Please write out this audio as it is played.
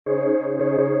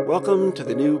Welcome to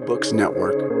the New Books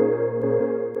Network.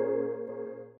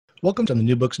 Welcome to the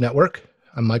New Books Network.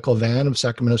 I'm Michael Vann of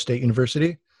Sacramento State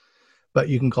University, but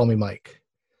you can call me Mike.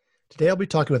 Today I'll be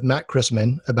talking with Matt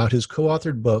Christman about his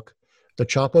co-authored book, The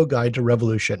Chapo Guide to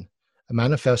Revolution, a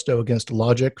manifesto against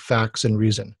logic, facts, and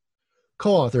reason,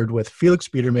 co-authored with Felix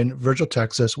Biederman, Virgil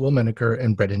Texas, Will Menaker,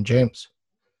 and Brendan James.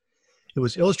 It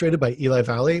was illustrated by Eli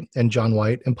Valley and John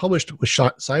White and published with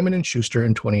Simon & Schuster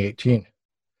in 2018.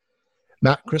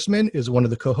 Matt Christman is one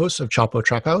of the co-hosts of Chapo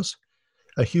Trap House,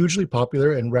 a hugely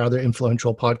popular and rather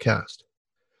influential podcast.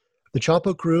 The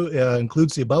Chapo crew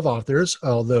includes the above authors,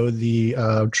 although the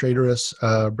traitorous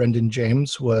Brendan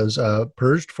James was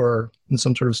purged in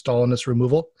some sort of Stalinist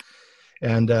removal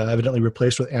and evidently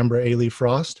replaced with Amber Ailey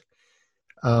Frost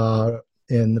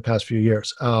in the past few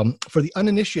years. For the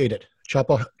uninitiated,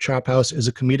 Chapo Trap House is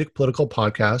a comedic political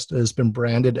podcast that has been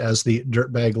branded as the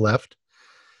Dirtbag Left.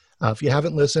 If you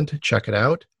haven't listened, check it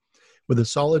out. With a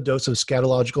solid dose of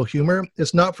scatological humor,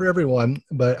 it's not for everyone,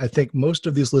 but I think most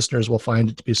of these listeners will find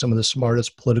it to be some of the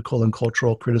smartest political and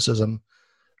cultural criticism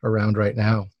around right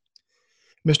now.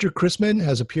 Mr. Christman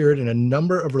has appeared in a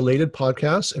number of related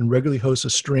podcasts and regularly hosts a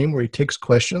stream where he takes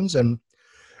questions and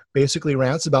basically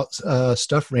rants about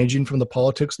stuff ranging from the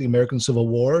politics of the American Civil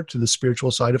War to the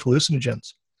spiritual side of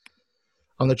hallucinogens.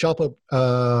 On the Chapo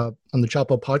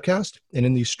podcast and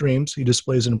in these streams, he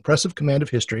displays an impressive command of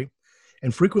history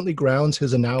and frequently grounds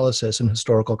his analysis in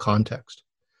historical context.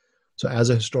 So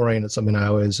as a historian, it's something I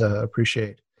always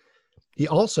appreciate. He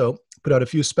also put out a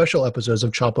few special episodes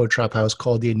of Chapo Trap House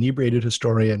called The Inebriated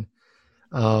Historian,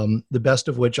 the best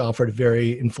of which offered a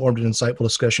very informed and insightful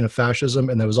discussion of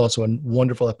fascism, and there was also a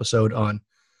wonderful episode on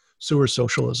sewer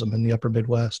socialism in the upper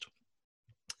Midwest.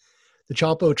 The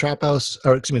Chapo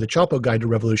Guide to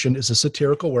Revolution is a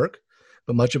satirical work,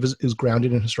 but much of it is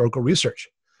grounded in historical research.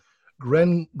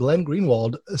 Glenn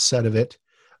Greenwald said of it,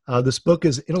 this book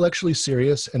is intellectually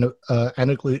serious and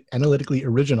analytically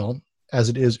original, as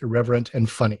it is irreverent and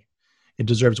funny. It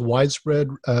deserves widespread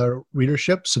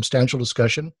readership, substantial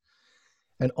discussion,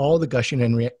 and all the gushing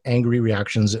and angry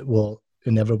reactions it will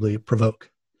inevitably provoke.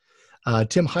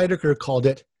 Tim Heidecker called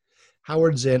it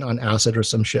Howard Zinn on acid or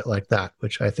some shit like that,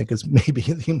 which I think is maybe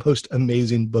the most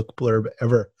amazing book blurb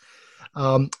ever.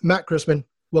 Matt Christman,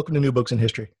 welcome to New Books in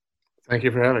History. Thank you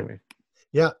for having me.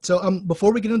 Yeah. So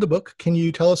before we get into the book, can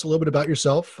you tell us a little bit about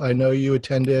yourself? I know you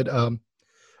attended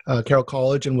Carroll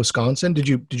College in Wisconsin. Did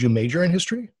you major in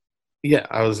history? Yeah,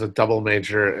 I was a double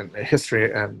major in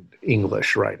history and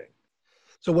English writing.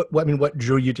 So what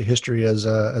drew you to history as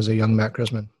a young Matt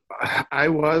Christman? I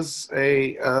was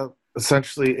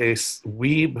essentially a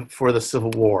weeb for the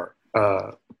Civil War.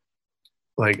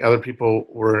 Like other people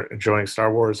were enjoying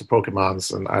Star Wars or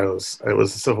Pokemons, and it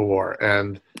was the Civil War,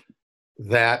 and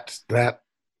that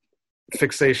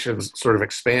fixation sort of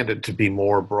expanded to be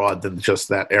more broad than just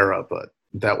that era. But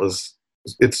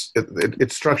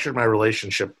it structured my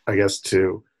relationship, I guess,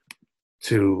 to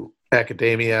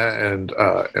academia and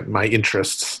my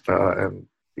interests, and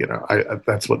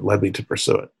that's what led me to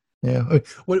pursue it. Yeah.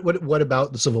 What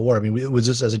about the Civil War? I mean, was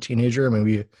this as a teenager?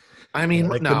 Like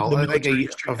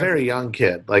a very young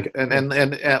kid. Like,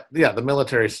 the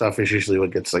military stuff is usually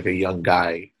what gets like a young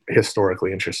guy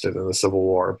historically interested in the Civil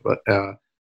War. But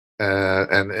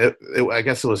I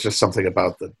guess it was just something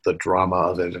about the drama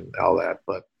of it and all that.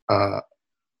 But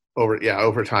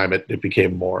over time, it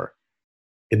became more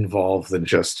involved than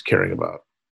just caring about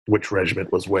which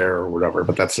regiment was where or whatever.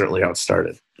 But that's certainly how it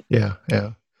started. Yeah.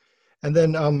 Yeah. And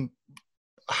then,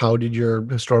 how did your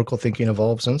historical thinking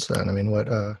evolve since then? I mean,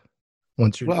 I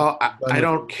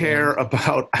don't care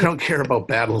about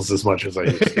battles as much as I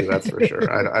used to. That's for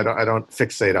sure. I don't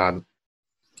fixate on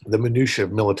the minutiae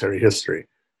of military history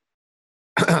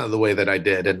the way that I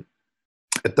did, and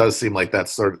it does seem like that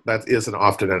isn't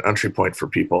often an entry point for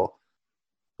people.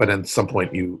 But at some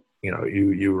point, you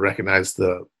recognize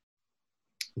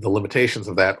the limitations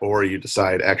of that, or you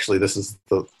decide, actually, this is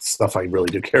the stuff I really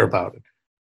do care about.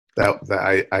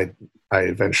 That I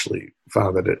eventually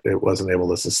found that it wasn't able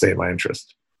to sustain my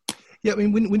interest. Yeah, I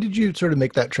mean, when did you sort of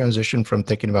make that transition from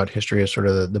thinking about history as sort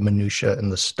of the minutia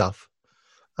and the stuff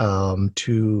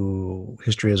to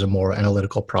history as a more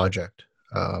analytical project?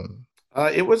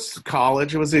 It was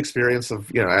college. It was the experience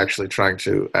of actually trying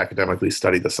to academically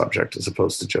study the subject as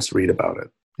opposed to just read about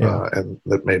it. Yeah. And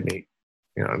that made me,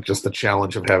 just the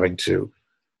challenge of having to,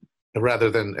 rather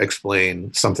than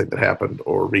explain something that happened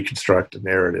or reconstruct a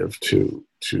narrative, to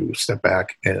step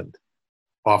back and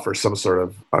offer some sort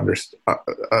of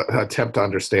attempt to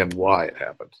understand why it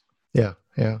happened. Yeah,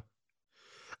 yeah.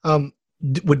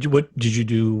 What did you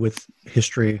do with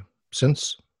history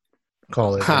since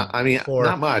college? I mean, Before?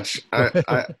 not much.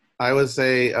 I was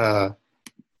a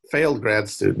failed grad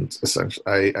student,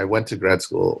 essentially. I went to grad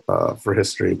school for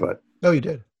history, but Oh, you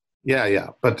did. yeah.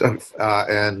 But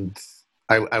and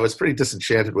I was pretty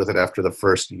disenchanted with it after the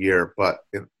first year. But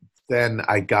then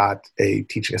I got a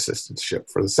teaching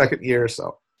assistantship for the second year,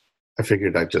 so I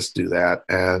figured I'd just do that.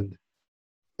 And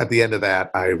at the end of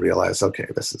that, I realized, okay,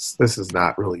 this is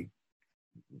not really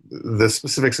the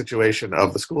specific situation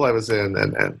of the school I was in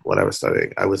and what I was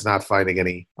studying. I was not finding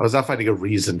a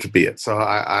reason to be it. So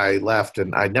I left,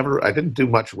 and I didn't do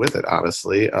much with it,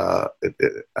 honestly. I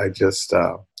just,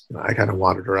 I kind of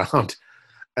wandered around.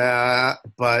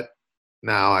 But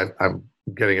now I'm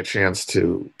getting a chance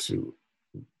to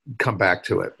come back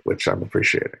to it, which I'm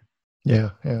appreciating. Yeah.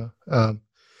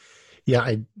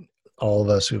 All of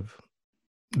us who've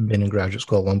been in graduate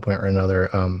school at one point or another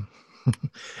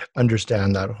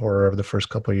understand that horror of the first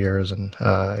couple of years, and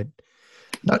I'm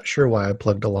not sure why I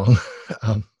plugged along.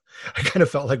 I kind of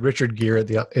felt like Richard Gere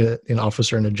in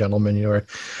Officer and a Gentleman.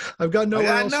 I've got nowhere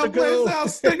else to go. Place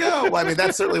else to go. Well, I mean,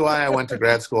 that's certainly why I went to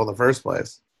grad school in the first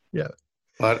place. Yeah.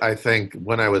 But I think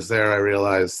when I was there, I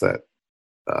realized that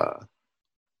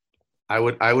I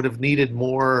would have needed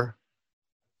more.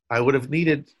 I would have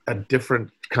needed a different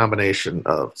combination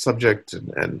of subject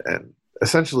and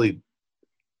essentially,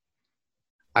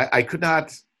 I could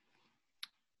not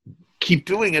keep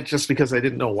doing it just because I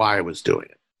didn't know why I was doing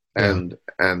it, and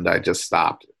I just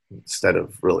stopped instead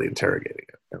of really interrogating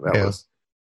it, and that was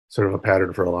sort of a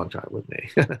pattern for a long time with me.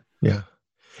 Yeah.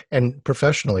 And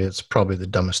professionally, it's probably the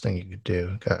dumbest thing you could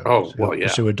do.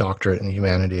 Pursue a doctorate in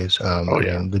humanities.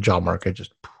 The job market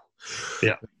just,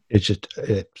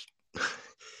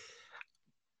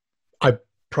 I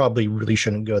probably really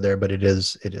shouldn't go there, but it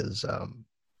is,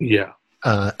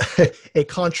 a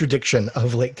contradiction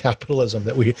of late capitalism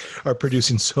that we are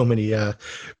producing so many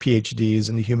PhDs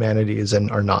in the humanities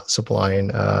and are not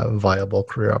supplying viable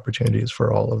career opportunities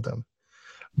for all of them.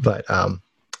 But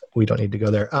we don't need to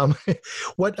go there.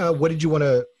 What did you want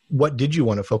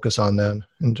to focus on then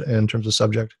in terms of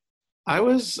subject? I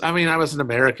was an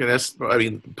Americanist. I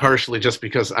mean, partially just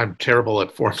because I'm terrible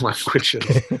at foreign languages,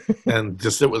 and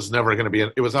just it was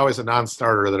always a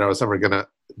non-starter that I was ever going to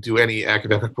do any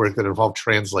academic work that involved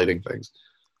translating things.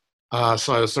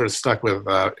 So I was sort of stuck with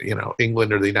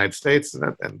England or the United States,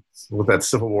 and with that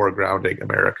Civil War grounding,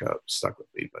 America stuck with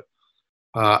me. But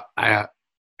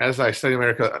as I studied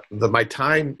America, my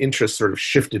time interest sort of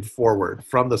shifted forward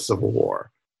from the Civil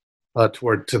War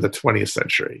to the 20th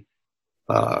century.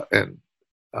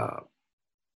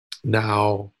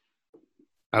 Now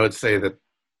I would say that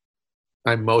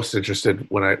I'm most interested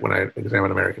when I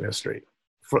examine American history.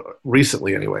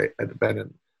 Recently, anyway, I've been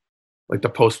in like the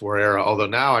post-war era. Although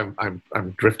now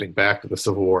I'm drifting back to the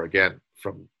Civil War again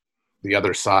from the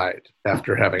other side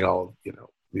after having all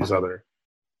these other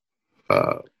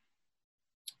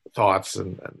thoughts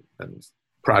and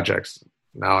projects.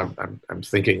 Now I'm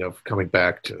thinking of coming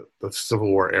back to the Civil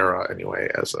War era anyway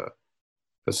as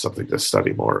something to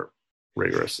study more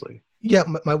rigorously. Yeah,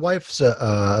 my wife's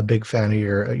a big fan of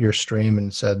your stream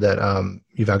and said that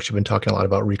you've actually been talking a lot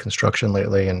about Reconstruction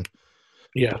lately, and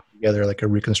together like a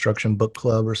Reconstruction book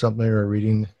club or something, or a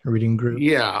reading group.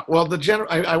 Yeah, well,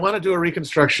 I want to do a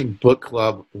Reconstruction book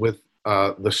club with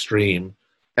the stream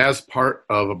as part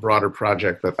of a broader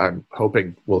project that I'm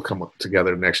hoping will come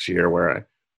together next year, where I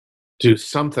do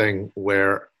something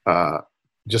where I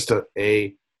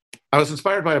was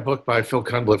inspired by a book by Phil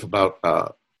Cunliffe about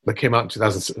that came out in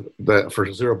 2000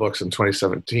 for Zero Books in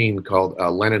 2017 called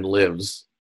Lenin Lives,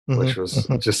 which was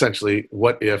essentially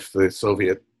what if the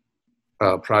Soviet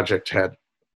project had,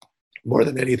 more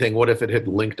than anything, what if it had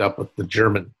linked up with the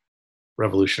German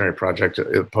revolutionary project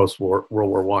post-war World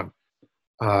War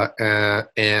I.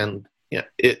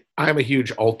 I'm a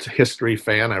huge alt history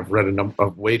fan. I've read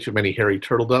of way too many Harry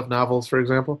Turtledove novels, for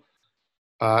example.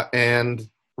 And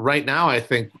right now, I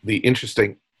think the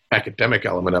interesting academic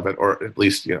element of it, or at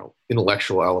least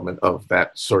intellectual element of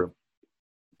that sort of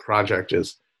project,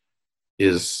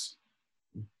 is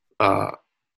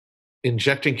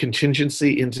injecting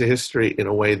contingency into history in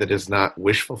a way that is not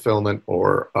wish fulfillment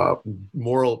or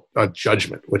moral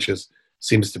judgment, which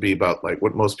seems to be about like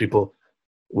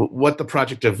what the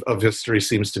project of history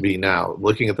seems to be now,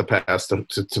 looking at the past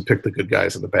to pick the good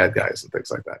guys and the bad guys and things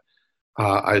like that.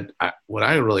 What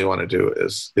I really want to do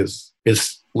is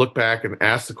look back and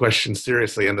ask the question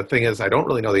seriously. And the thing is, I don't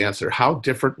really know the answer. How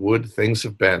different would things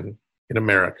have been in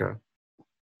America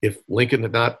if Lincoln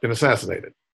had not been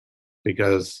assassinated?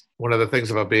 Because one of the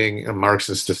things about being a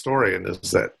Marxist historian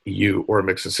is that using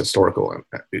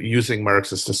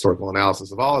Marxist historical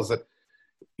analysis of all, is that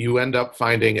you end up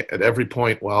finding at every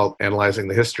point while analyzing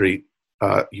the history,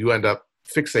 you end up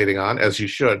fixating on, as you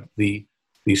should, the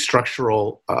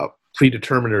structural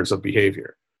predeterminers of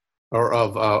behavior or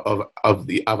of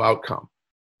outcome.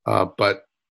 But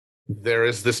there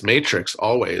is this matrix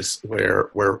always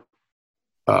where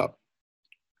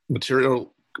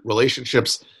material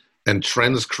relationships and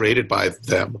trends created by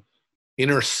them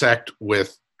intersect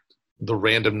with the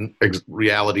random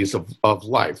realities of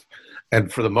life.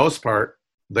 And for the most part,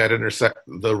 the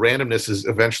randomness is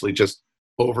eventually just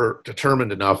over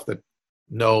determined enough that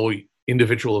no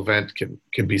individual event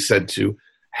can be said to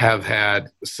have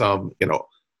had some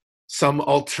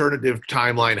alternative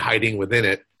timeline hiding within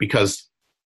it, because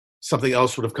something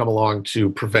else would have come along to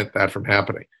prevent that from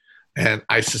happening. And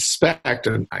I suspect,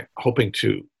 and I'm hoping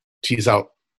to tease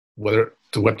out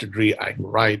to what degree I'm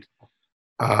right,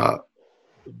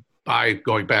 by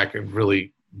going back and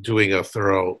really doing a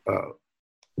thorough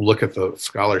look at the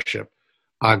scholarship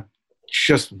on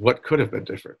just what could have been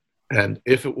different, and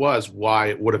if it was, why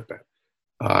it would have been,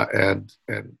 and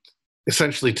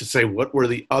essentially to say what were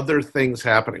the other things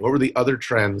happening, what were the other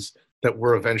trends that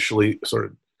were eventually sort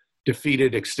of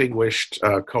defeated, extinguished,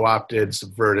 co-opted,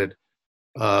 subverted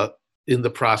in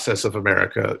the process of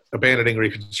America abandoning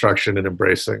Reconstruction and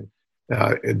embracing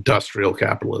industrial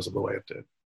capitalism the way it did.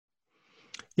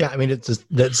 Yeah, I mean,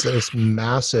 that's this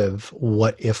massive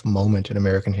what-if moment in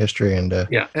American history, and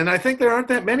and I think there aren't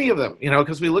that many of them,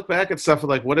 because we look back at stuff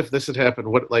like, what if this had happened?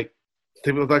 What, like,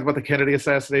 people talk about the Kennedy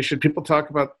assassination. People talk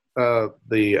about the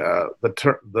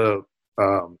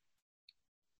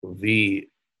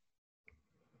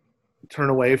turn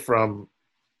away from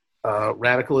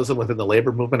radicalism within the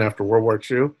labor movement after World War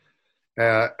II,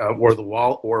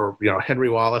 or Henry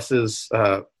Wallace's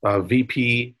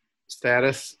VP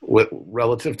status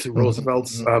relative to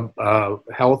Roosevelt's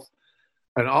health,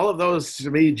 and all of those to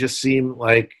me just seem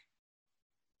like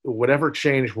whatever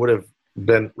change would have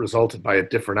been resulted by a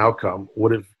different outcome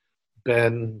would have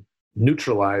been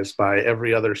neutralized by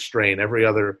every other strain, every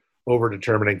other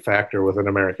over-determining factor within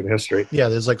American history. Yeah,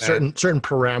 there's like certain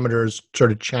parameters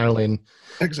sort of channeling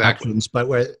exactly actions, but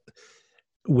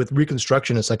with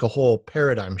Reconstruction, it's like a whole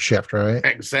paradigm shift, right?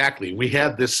 Exactly. We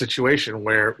had this situation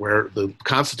where the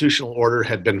constitutional order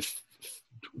had been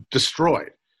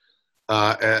destroyed,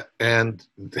 and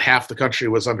half the country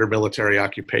was under military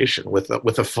occupation, with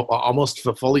almost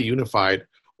a fully unified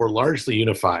or largely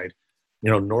unified,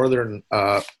 northern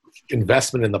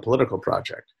investment in the political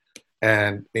project.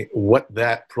 And what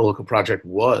that political project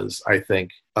was, I think,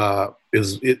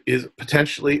 is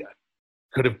potentially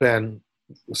could have been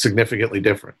significantly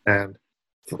different, and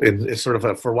it's sort of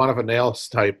a for want of a nails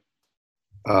type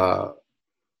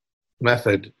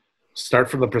method. Start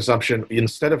from the presumption,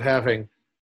 instead of having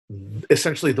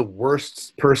essentially the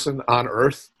worst person on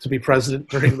earth to be president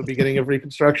during the beginning of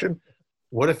Reconstruction,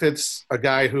 what if it's a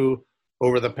guy who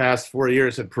over the past 4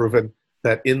 years had proven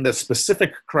that in the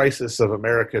specific crisis of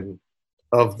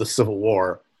the Civil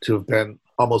War to have been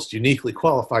almost uniquely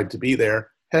qualified to be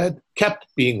there, had kept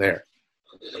being there.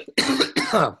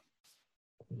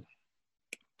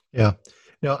 Yeah,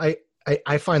 no,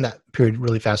 I find that period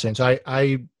really fascinating. So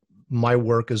my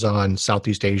work is on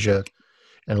Southeast Asia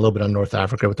and a little bit on North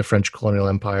Africa with the French colonial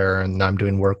empire, and I'm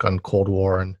doing work on Cold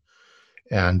War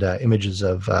and images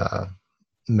of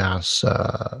mass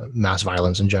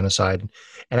violence and genocide.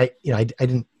 And I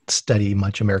didn't study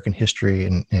much American history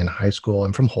in high school.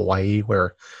 I'm from Hawaii,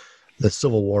 where the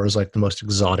Civil War is like the most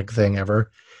exotic thing ever.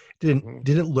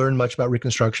 Didn't learn much about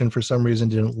Reconstruction for some reason.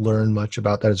 Didn't learn much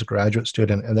about that as a graduate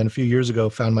student. And then a few years ago,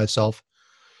 found myself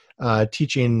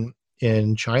teaching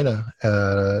in China at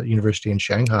a university in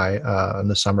Shanghai in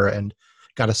the summer, and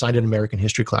got assigned an American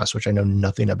history class, which I know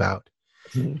nothing about.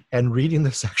 Mm-hmm. And reading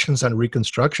the sections on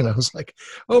Reconstruction, I was like,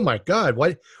 oh my God,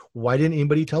 why didn't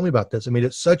anybody tell me about this? I mean,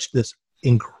 it's such this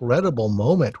incredible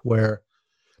moment where,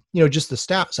 just the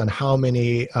stats on how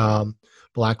many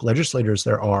Black legislators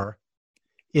there are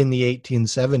in the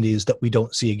 1870s that we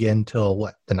don't see again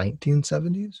till the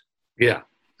 1970s? Yeah.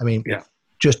 I mean,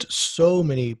 just so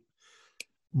many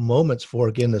moments for,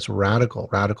 again, this radical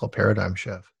paradigm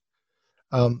shift.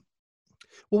 Well,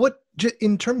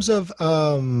 in terms of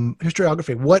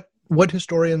historiography, what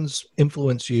historians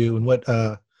influence you, and what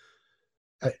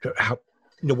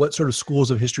sort of schools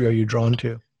of history are you drawn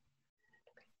to?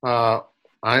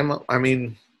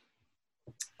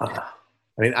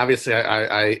 Obviously,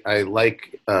 I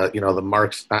like the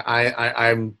Marx.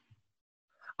 I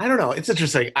don't know. It's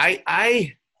interesting.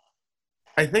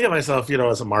 I think of myself,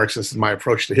 as a Marxist in my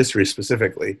approach to history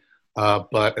specifically,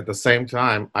 but at the same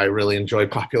time, I really enjoy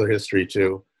popular history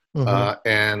too,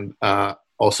 and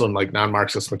also in like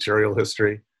non-Marxist material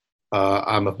history.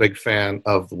 I'm a big fan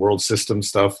of the world system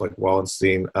stuff like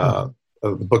Wallenstein. The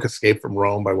book Escape from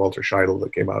Rome by Walter Scheidel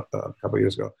that came out a couple of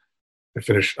years ago.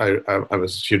 I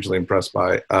was hugely impressed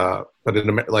by. But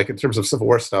in terms of Civil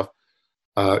War stuff,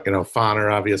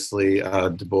 Foner, obviously,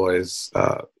 Du Bois,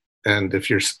 and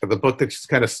the book that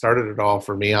kind of started it all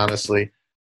for me, honestly,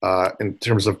 in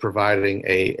terms of providing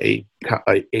a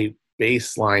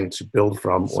baseline to build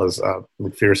from was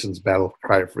McPherson's Battle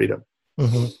Cry of Freedom.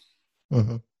 Mm-hmm.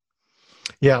 Mm-hmm.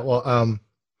 Yeah, well,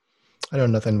 I know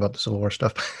nothing about the Civil War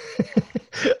stuff,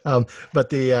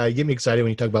 but you get me excited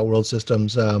when you talk about world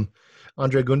systems.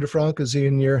 Andre Gunderfrank, is he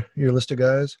in your list of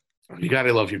guys? You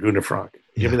gotta love your Gunderfrank.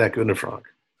 Give me that Gunderfrank.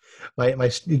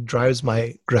 It drives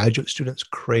my graduate students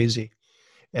crazy,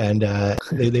 and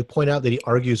they point out that he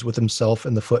argues with himself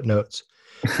in the footnotes.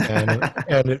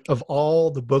 And of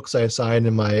all the books I assign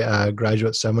in my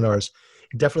graduate seminars,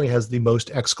 it definitely has the most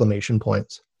exclamation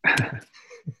points.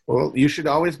 Well, you should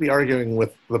always be arguing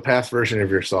with the past version of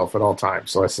yourself at all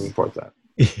times. So I support that.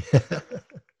 Yeah.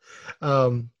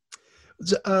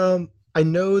 I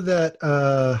know that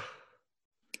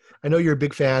I know you're a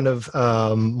big fan of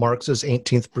Marx's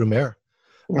 18th Brumaire.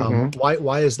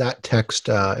 Why is that text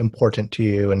important to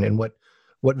you, and what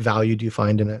value do you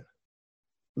find in it?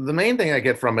 The main thing I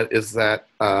get from it is that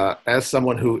as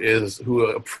someone who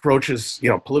approaches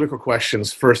political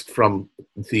questions first from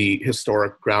the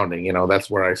historic grounding, that's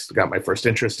where I got my first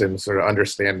interest in sort of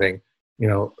understanding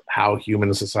how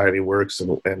human society works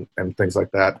and things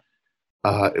like that.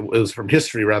 It was from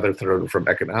history rather than from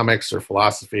economics or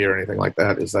philosophy or anything like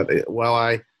that. Is that while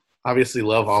I obviously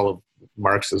love all of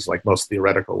Marx's most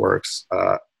theoretical works,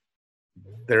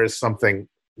 there is something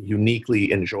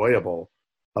uniquely enjoyable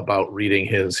about reading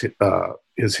his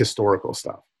historical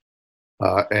stuff,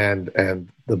 and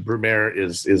the Brumaire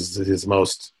is his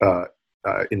most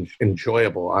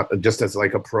enjoyable, just as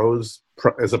like a prose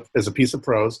as a piece of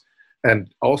prose,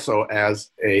 and also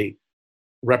as a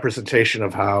representation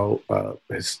of how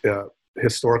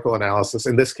historical analysis,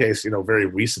 in this case, very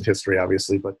recent history,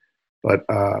 obviously, but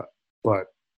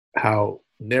how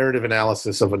narrative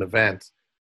analysis of an event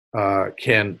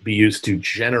can be used to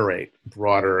generate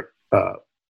broader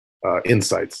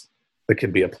insights that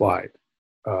can be applied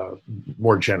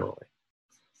more generally.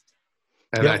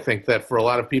 And I think that for a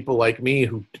lot of people like me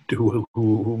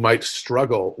who might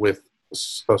struggle with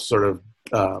a sort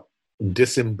of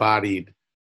disembodied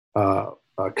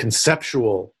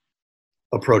conceptual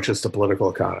approaches to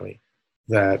political economy,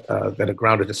 that a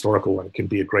grounded historical one can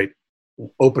be a great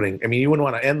opening. I mean, you wouldn't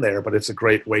want to end there, but it's a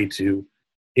great way to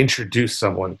introduce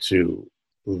someone to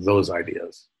those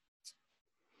ideas.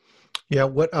 Yeah.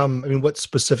 What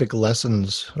specific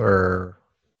lessons are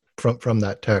from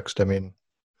that text? I mean,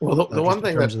 well, the one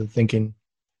thing in terms of the thinking.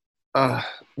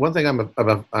 One thing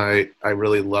I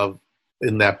really love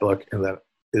in that book, and that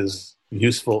is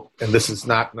useful, and this is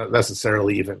not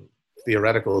necessarily even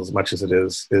theoretical as much as it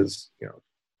is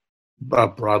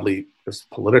broadly just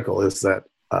political, is that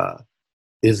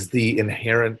is the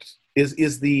inherent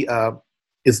is the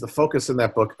focus in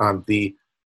that book on the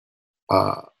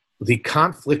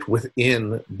conflict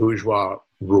within bourgeois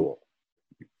rule,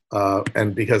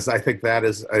 and because I think that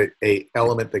is a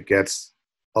element that gets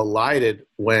elided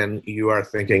when you are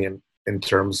thinking in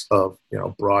terms of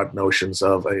broad notions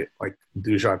of a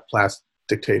Dujas-Plasse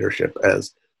dictatorship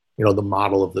as the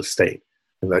model of the state,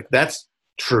 and that's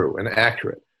true and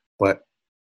accurate, but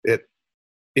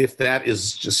if that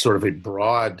is just sort of a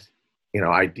broad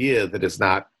idea that is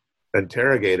not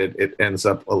interrogated, it ends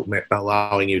up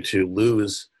allowing you to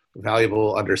lose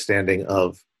valuable understanding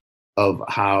of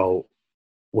how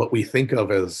what we think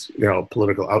of as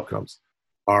political outcomes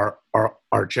are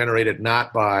generated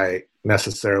not by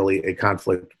necessarily a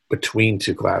conflict between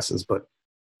two classes, but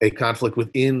a conflict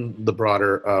within the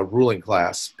broader ruling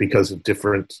class because of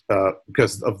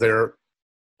their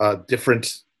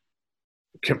different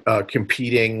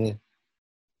competing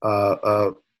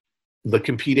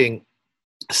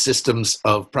systems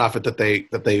of profit that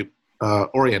they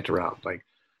orient around,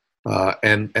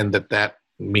 and that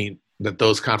mean that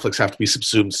those conflicts have to be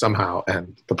subsumed somehow,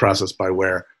 and the process by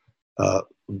where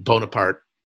Bonaparte,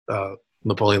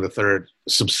 Napoleon III,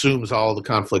 subsumes all the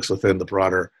conflicts within the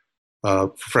broader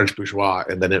French bourgeois,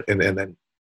 and then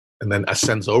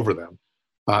ascends over them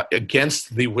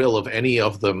against the will of any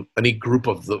group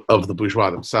of the bourgeois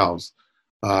themselves.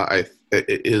 It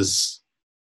is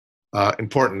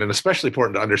important, and especially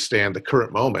important to understand the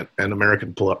current moment and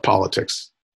American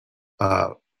politics,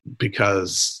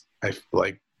 because I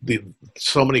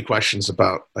so many questions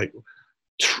about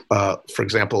for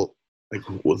example,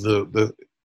 the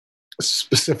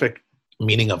specific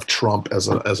meaning of Trump as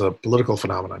a political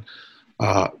phenomenon,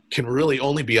 can really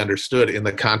only be understood in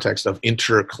the context of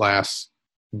inter-class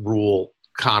rule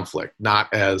conflict,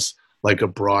 not as like a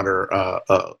broader,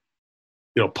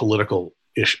 political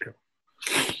issue.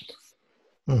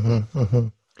 Mm-hmm, mm-hmm.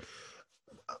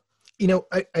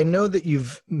 I know that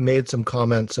you've made some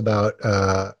comments about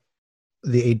the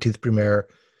 18th premier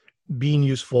being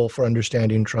useful for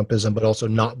understanding Trumpism, but also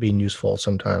not being useful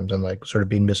sometimes and like sort of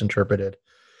being misinterpreted.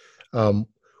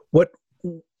 What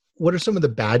are some of the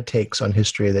bad takes on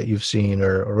history that you've seen,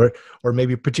 or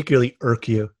maybe particularly irk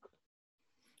you?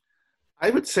 I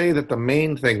would say that the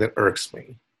main thing that irks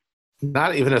me,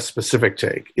 not even a specific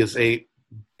take, is a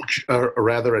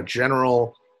rather a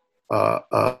general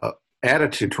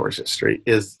attitude towards history.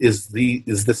 Is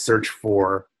the search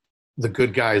for the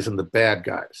good guys and the bad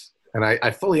guys, and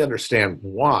I fully understand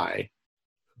why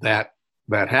that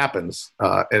happens.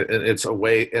 And it's a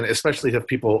way, and especially if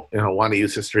people want to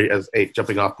use history as a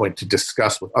jumping off point to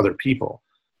discuss with other people,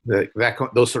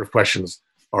 those sort of questions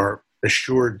are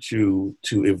assured to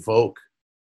evoke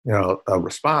a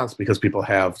response because people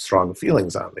have strong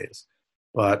feelings on these.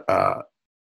 But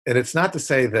and it's not to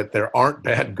say that there aren't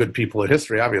bad and good people in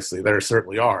history. Obviously, there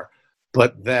certainly are,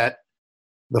 but that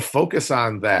the focus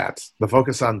on that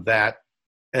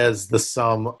as the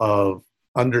sum of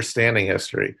understanding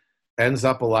history ends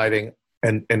up eliding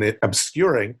and it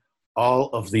obscuring all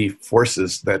of the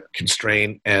forces that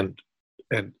constrain and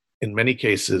in many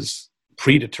cases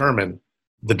predetermine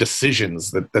the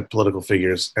decisions that political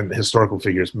figures and historical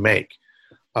figures make.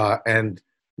 And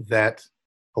that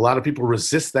a lot of people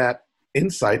resist that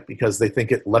insight because they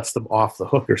think it lets them off the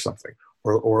hook or something,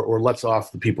 or lets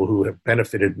off the people who have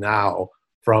benefited now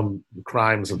from the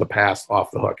crimes of the past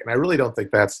off the hook. And I really don't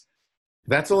think that's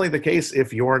only the case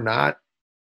if you're not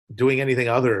doing anything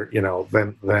other,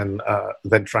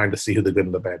 than trying to see who the good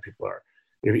and the bad people are.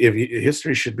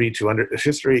 History should be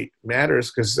history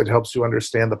matters because it helps you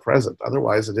understand the present.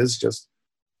 Otherwise, it's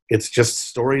just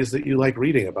stories that you like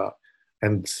reading about.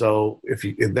 And so if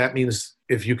that means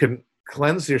if you can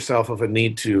cleanse yourself of a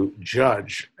need to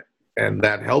judge, and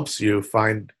that helps you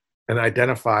find and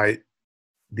identify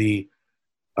the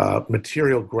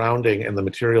material grounding and the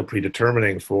material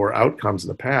predetermining for outcomes in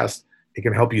the past, it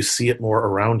can help you see it more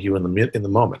around you in the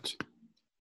moment.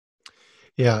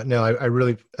 Yeah, no, I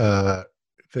really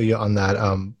feel you on that.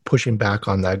 Pushing back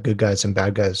on that good guys and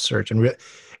bad guys search, and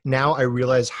now I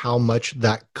realize how much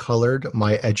that colored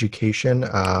my education.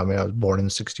 I was born in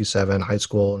 '67, high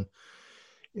school, and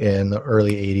in the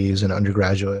early '80s, and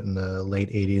undergraduate in the late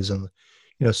 '80s, and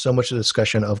so much of the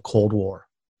discussion of Cold War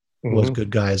was good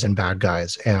guys and bad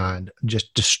guys, and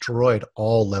just destroyed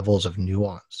all levels of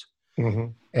nuance. Mm-hmm.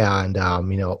 And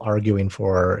arguing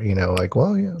for there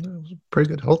was pretty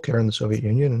good healthcare in the Soviet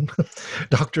Union, and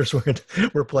doctors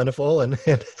were plentiful, and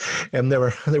there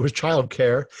was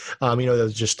childcare. That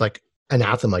was just like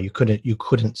anathema. You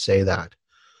couldn't say that.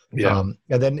 Yeah.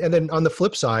 And then on the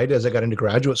flip side, as I got into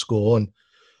graduate school, and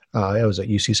I was at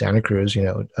UC Santa Cruz,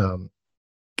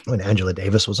 when Angela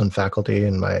Davis was on faculty,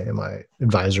 and my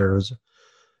advisor was,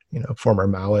 former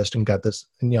Maoist, and got this,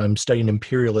 and I'm studying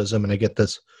imperialism, and I get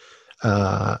this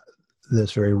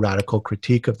very radical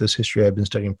critique of this history I've been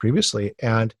studying previously.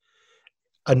 And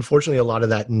unfortunately, a lot of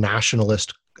that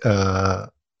nationalist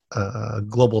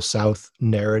global South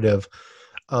narrative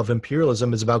of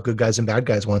imperialism is about good guys and bad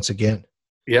guys once again.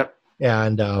 Yep.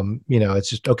 And,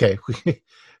 it's just, okay,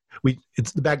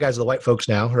 it's the bad guys are the white folks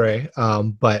now, right?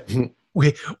 But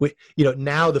we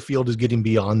now the field is getting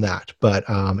beyond that, but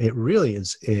it really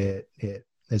is, it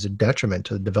is a detriment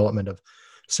to the development of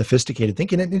sophisticated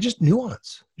thinking and just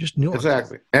nuance.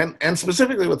 Exactly. And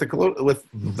specifically with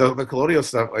the colonial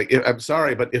stuff, I'm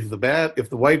sorry, but if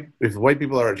the white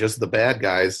people are just the bad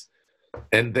guys,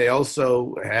 and they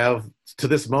also have to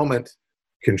this moment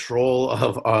control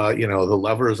of the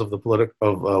levers of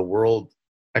the world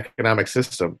economic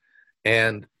system,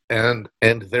 and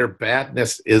their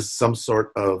badness is some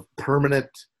sort of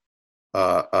permanent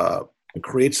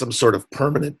creates some sort of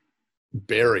permanent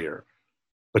barrier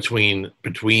between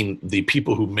the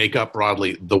people who make up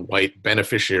broadly the white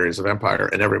beneficiaries of empire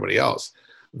and everybody else,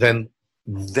 then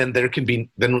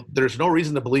there's no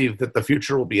reason to believe that the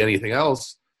future will be anything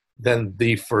else than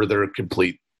the further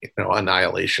complete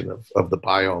annihilation of the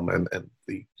biome and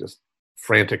the just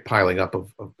frantic piling up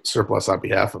of surplus on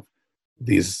behalf of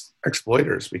these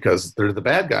exploiters, because they're the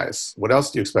bad guys. What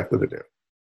else do you expect them to do?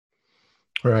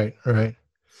 Right.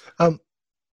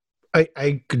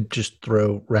 I could just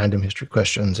throw random history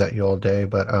questions at you all day,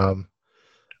 but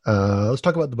let's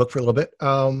talk about the book for a little bit.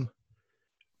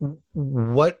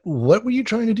 what were you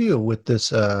trying to do with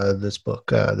this book,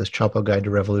 this Chapo Guide to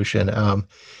Revolution?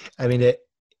 I mean,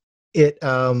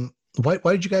 why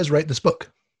did you guys write this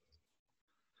book?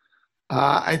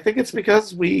 I think it's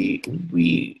because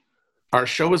our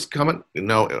show was coming.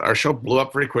 Our show blew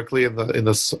up very quickly in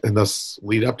this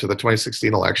lead up to the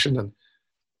 2016 election,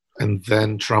 and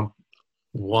then Trump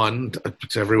won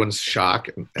to everyone's shock.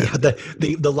 Yeah,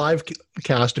 the live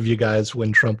cast of you guys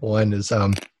when Trump won is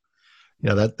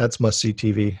that's must see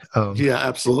TV. Yeah,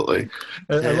 absolutely.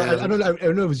 I don't know. I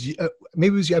don't know. It was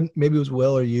maybe it was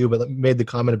Will or you, but made the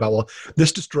comment about, well,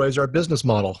 this destroys our business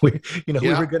model. We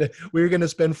were gonna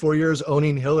spend 4 years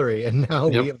owning Hillary, and now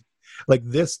we have like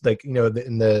this, like in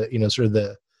the sort of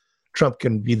the Trump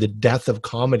can be the death of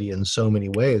comedy in so many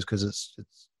ways, because it's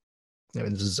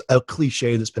this is a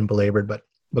cliche that's been belabored, but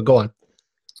go on.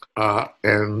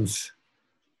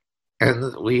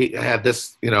 And we had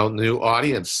this, new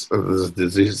audience of this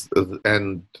disease,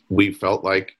 and we felt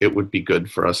like it would be good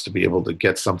for us to be able to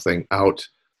get something out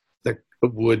that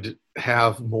would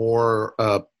have more,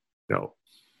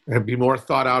 be more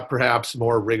thought out, perhaps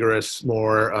more rigorous,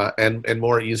 more and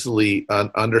more easily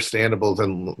understandable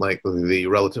than like the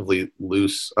relatively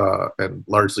loose and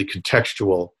largely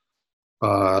contextual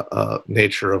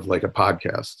nature of like a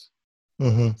podcast.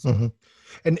 Mm-hmm, mm-hmm.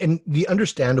 And the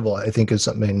understandable, I think, is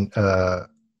something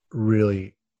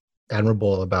really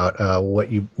admirable about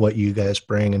what you guys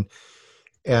bring,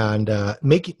 and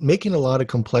making a lot of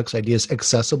complex ideas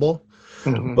accessible,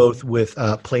 mm-hmm. both with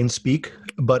plain speak,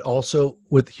 but also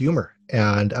with humor,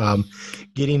 and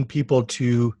getting people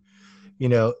to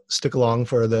stick along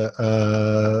for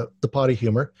the potty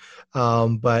humor,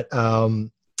 but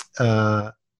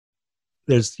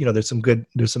there's some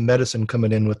medicine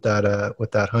coming in with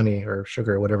that honey or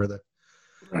sugar or whatever the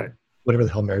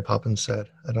hell Mary Poppins said.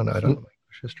 I don't know my English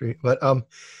history, but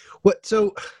what's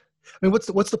the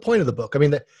point of the book? I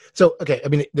mean,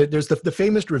 there's the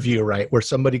famous review, right, where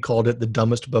somebody called it the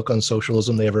dumbest book on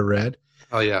socialism they ever read.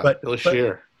 Oh yeah, Bill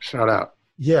Scheer, shout out.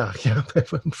 Yeah,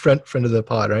 friend of the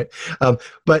pod, right?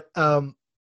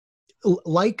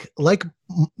 Like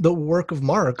the work of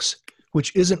Marx,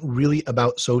 which isn't really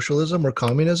about socialism or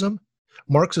communism,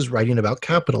 Marx is writing about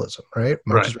capitalism, right?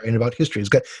 Marx is writing about history. He's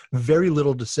got very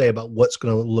little to say about what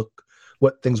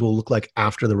things will look like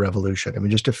after the revolution. I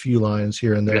mean, just a few lines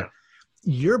here and there. Yeah.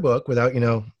 Your book, without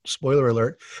spoiler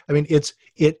alert, I mean, it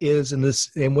is in the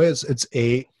same way as it's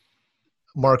a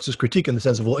Marxist critique in the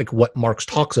sense of like what Marx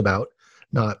talks about,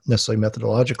 not necessarily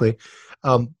methodologically,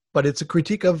 but it's a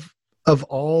critique of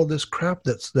all this crap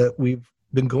that we've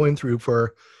been going through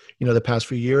for the past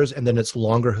few years, and then its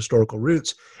longer historical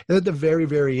roots. And at the very,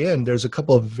 very end, there's a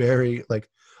couple of very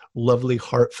lovely,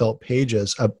 heartfelt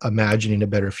pages of imagining a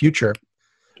better future.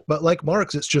 But like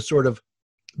Marx, it's just sort of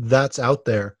that's out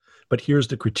there, but here's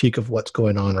the critique of what's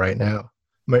going on right now.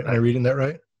 Am I reading that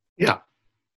right? Yeah.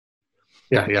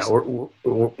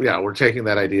 We're taking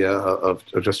that idea of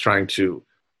just trying to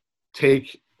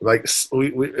take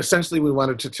we essentially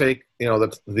wanted to take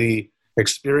the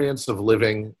experience of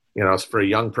living for a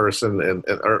young person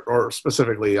or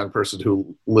specifically a young person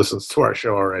who listens to our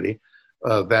show already,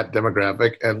 that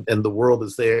demographic and the world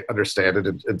as they understand it,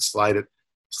 and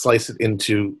slice it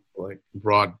into like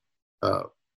broad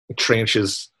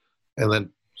tranches, and then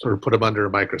sort of put them under a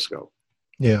microscope.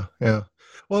 Yeah.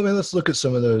 Well, I mean, let's look at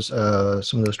some of those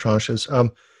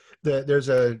tranches. There's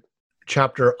a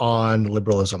chapter on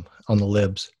liberalism, on the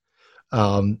libs.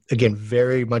 Again,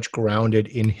 very much grounded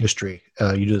in history.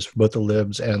 You do this for both the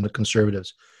libs and the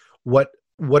conservatives. What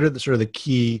are the sort of the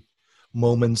key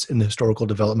moments in the historical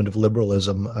development of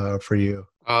liberalism for you?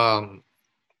 Well,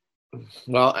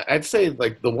 I'd say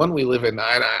like the one we live in,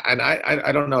 and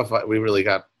I don't know if we really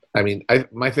got. I mean,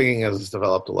 my thinking has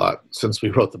developed a lot since we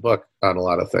wrote the book on a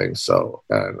lot of things. So,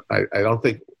 and I don't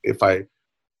think if I,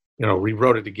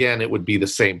 rewrote it again, it would be the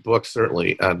same book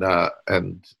certainly. But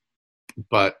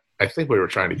I think we were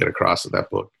trying to get across in that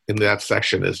book, in that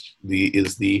section, is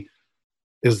the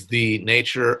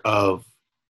nature of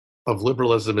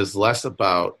liberalism is less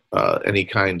about any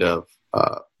kind of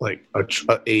like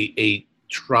a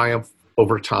triumph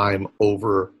over time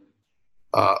over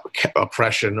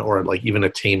oppression or like even a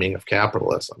taming of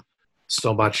capitalism,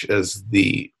 so much as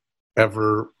the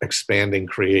ever expanding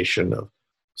creation of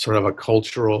sort of a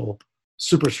cultural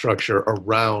superstructure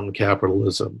around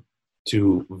capitalism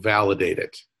to validate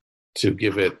it, to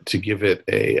give it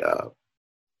a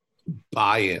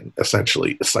buy-in,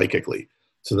 essentially psychically,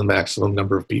 to the maximum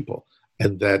number of people,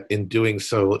 and that in doing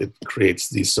so it creates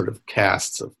these sort of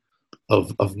castes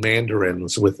of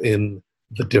mandarins within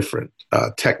the different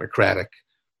technocratic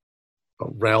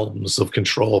realms of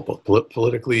control, both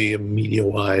politically and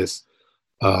media-wise,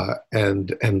 and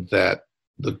that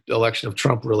the election of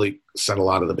Trump really sent a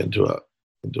lot of them into a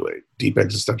deep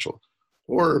existential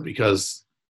horror, because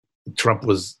Trump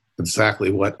was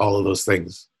exactly what all of those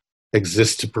things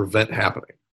exist to prevent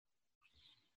happening.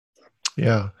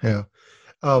 Yeah, yeah.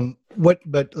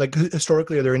 But like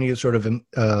historically, are there any sort of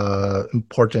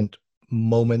important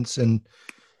moments in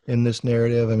this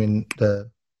narrative? I mean,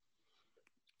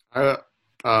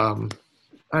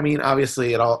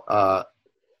 Obviously,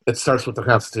 it starts with the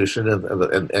Constitution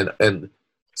and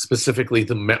specifically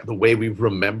the way we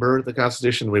remember the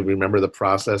Constitution. We remember the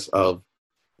process of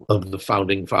the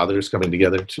founding fathers coming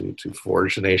together to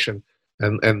forge a nation,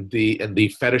 and the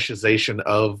fetishization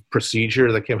of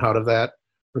procedure that came out of that,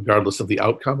 regardless of the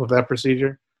outcome of that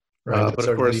procedure. right? But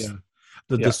of course,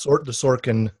 the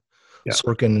Sorkin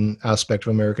aspect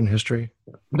of American history.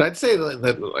 But I'd say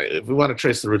that if we want to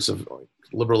trace the roots of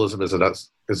liberalism as a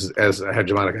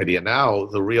hegemonic idea now,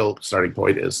 the real starting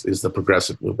point is the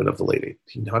progressive movement of the late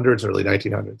 1800s, early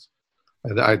 1900s.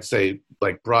 And I'd say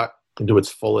brought into its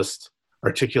fullest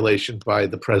articulation by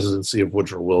the presidency of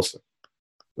Woodrow Wilson.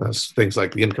 Things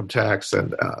like the income tax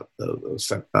and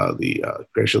the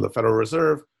creation of the Federal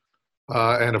Reserve,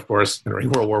 and of course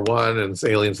during World War I and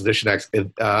Alien Sedition Acts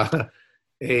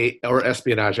or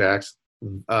Espionage Acts.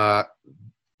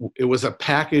 It was a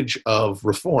package of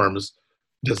reforms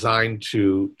designed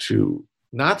to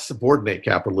not subordinate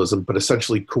capitalism, but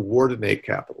essentially coordinate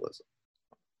capitalism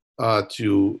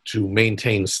to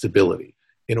maintain stability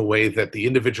in a way that the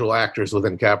individual actors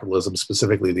within capitalism,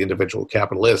 specifically the individual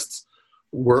capitalists,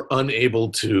 were unable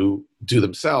to do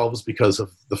themselves because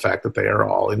of the fact that they are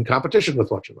all in competition with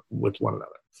one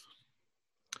another.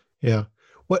 Yeah.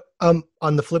 What on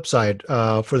the flip side,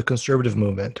 for the conservative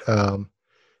movement,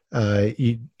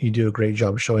 you do a great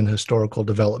job showing the historical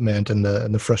development and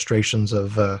the frustrations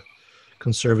of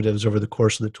conservatives over the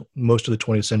course of most of the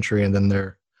 20th century, and then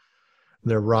their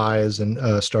rise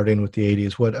and starting with the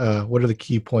 80s. What are the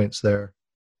key points there?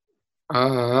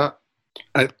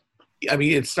 I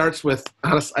mean, it starts with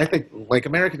I think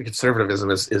American conservatism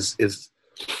is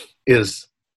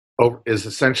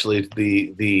essentially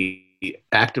the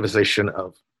activization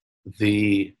of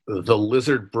the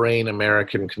lizard brain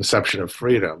American conception of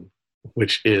freedom,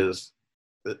 which is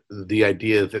the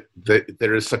idea that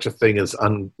there is such a thing as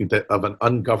of an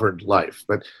ungoverned life,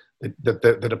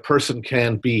 that a person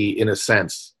can be, in a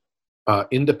sense,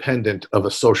 independent of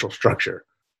a social structure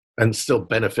and still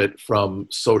benefit from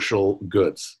social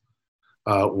goods,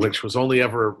 which was only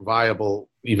ever viable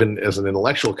even as an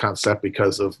intellectual concept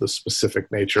because of the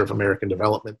specific nature of American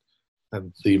development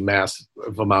and the massive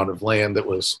amount of land that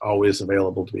was always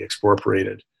available to be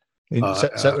expropriated.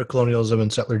 Settler colonialism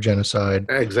and settler genocide.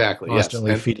 Exactly.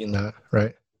 Constantly yes. feeding that,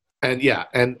 right? And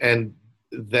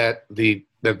that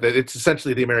it's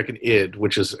essentially the American id,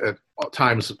 which is at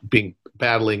times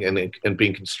battling and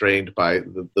being constrained by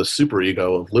the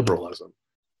superego of liberalism,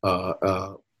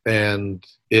 and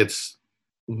its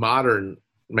modern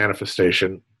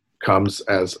manifestation comes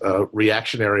as a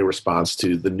reactionary response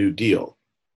to the New Deal.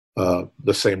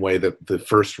 The same way that the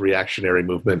first reactionary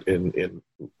movement in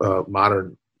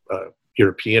modern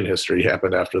European history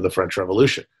happened after the French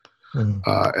Revolution.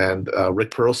 And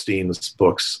Rick Perlstein's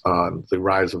books on the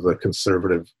rise of the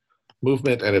conservative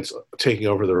movement and its taking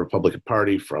over the Republican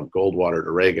Party from Goldwater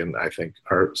to Reagan, I think,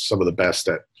 are some of the best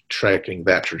at tracking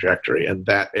that trajectory. And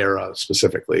that era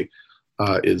specifically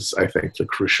is, I think, the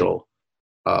crucial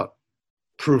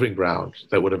proving ground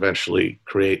that would eventually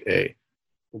create a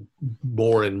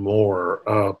more and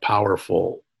more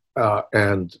powerful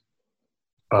and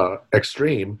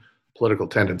extreme political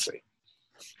tendency.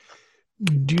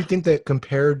 Do you think that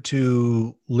compared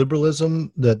to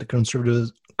liberalism, that the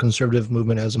conservative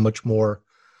movement has a much more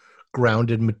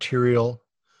grounded material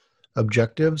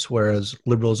objectives, whereas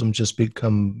liberalism just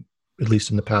become, at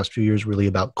least in the past few years, really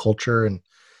about culture and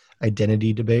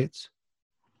identity debates?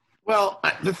 Well,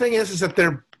 the thing is that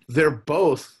they're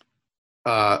both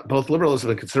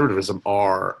liberalism and conservatism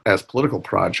are, as political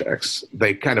projects,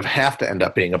 they kind of have to end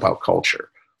up being about culture.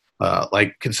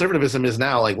 Like conservatism is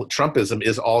now, like Trumpism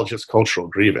is all just cultural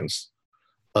grievance.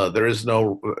 There is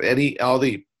all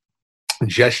the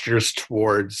gestures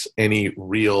towards any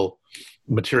real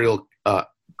material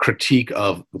critique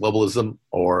of globalism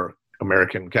or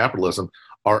American capitalism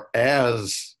are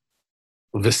as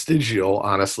vestigial,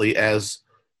 honestly, as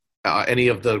any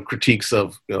of the critiques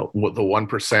of the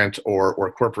 1%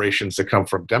 or corporations that come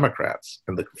from Democrats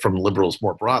and from liberals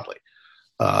more broadly.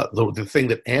 The thing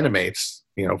that animates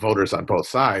voters on both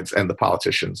sides and the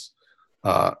politicians,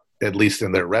 at least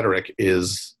in their rhetoric,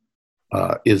 is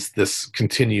is this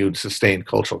continued sustained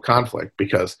cultural conflict,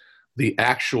 because the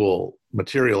actual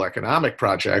material economic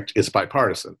project is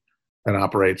bipartisan and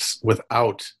operates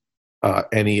without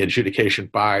any adjudication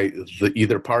by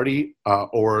either party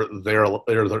or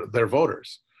their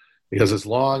voters. Because as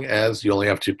long as you only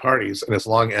have two parties, and as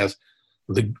long as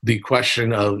the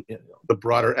question of the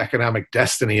broader economic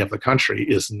destiny of the country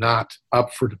is not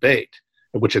up for debate,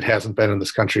 which it hasn't been in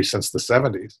this country since the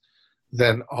 70s,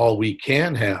 then all we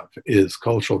can have is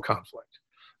cultural conflict.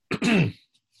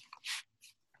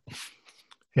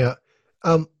 Yeah.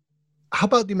 How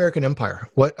about the American Empire?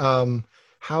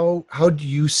 How do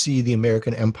you see the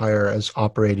American Empire as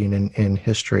operating in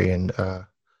history and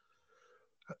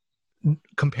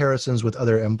comparisons with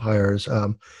other empires?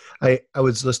 I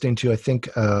was listening to, I think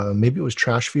maybe it was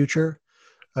Trash Future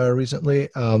recently,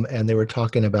 and they were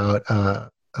talking about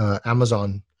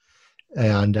Amazon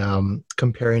and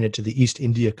comparing it to the East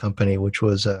India Company, which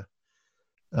was I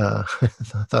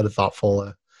thought a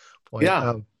thoughtful point.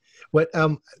 Yeah.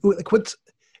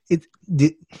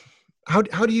 How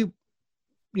do you,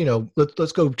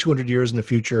 let's go 200 years in the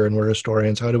future, and we're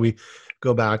historians. How do we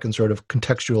go back and sort of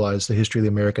contextualize the history of the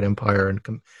American Empire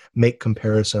and make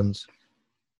comparisons?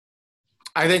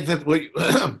 I think that what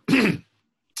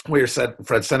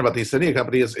Fred said about the East India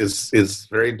Company is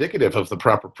very indicative of the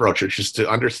proper approach, which is to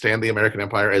understand the American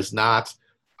Empire as not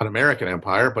an American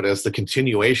empire, but as the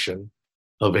continuation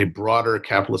of a broader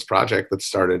capitalist project that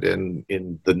started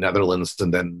in the Netherlands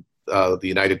and then the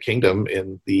United Kingdom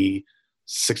in the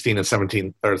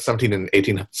 17th and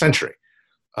 18th century,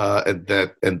 and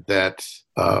that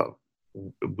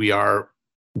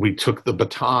we took the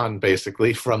baton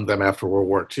basically from them after World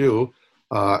War II,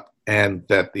 and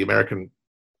that the American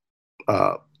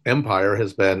empire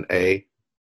has been a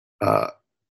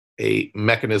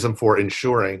mechanism for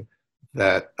ensuring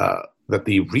that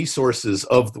the resources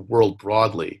of the world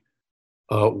broadly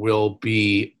will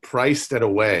be priced in a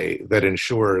way that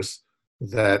ensures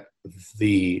that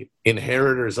the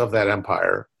inheritors of that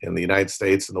empire in the United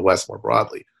States and the West more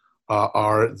broadly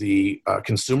are the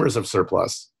consumers of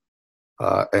surplus,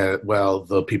 while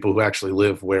the people who actually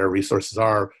live where resources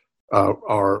are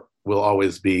will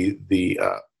always be the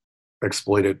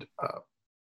exploited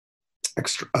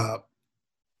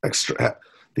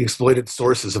the exploited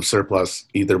sources of surplus,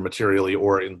 either materially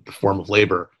or in the form of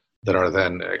labor, that are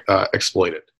then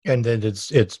exploited. And then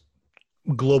it's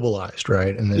globalized,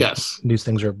 right? And then yes, these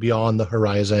things are beyond the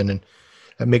horizon, and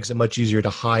it makes it much easier to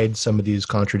hide some of these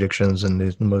contradictions and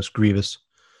the most grievous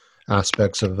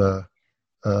aspects of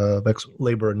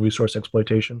labor and resource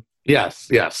exploitation. Yes.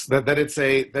 That it's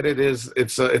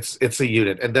a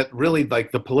unit, and that really,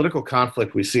 like, the political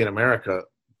conflict we see in America,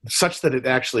 such that it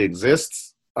actually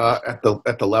exists at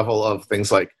the level of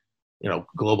things like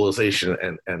globalization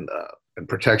and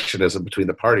protectionism between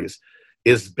the parties,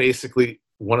 is basically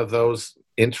one of those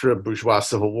intra-bourgeois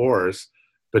civil wars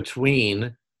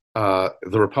between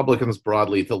the Republicans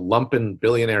broadly, the lumpen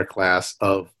billionaire class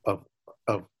of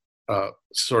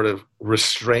sort of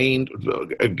restrained,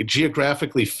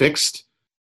 geographically fixed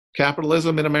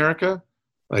capitalism in America,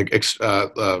 like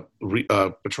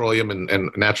petroleum and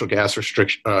natural gas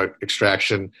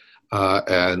extraction,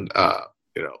 and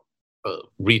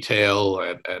retail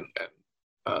and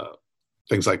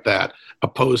things like that,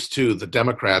 opposed to the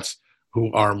Democrats,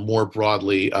 who are more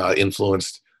broadly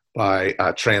influenced by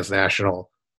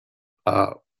transnational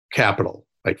capital,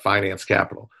 like finance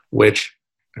capital, which,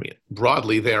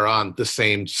 broadly they're on the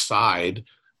same side,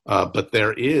 but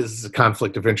there is a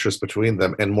conflict of interest between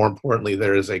them. And more importantly,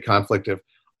 there is a conflict of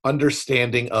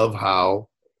understanding of how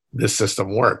this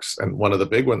system works. And one of the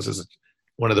big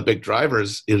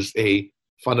drivers is a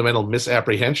fundamental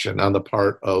misapprehension on the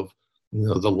part of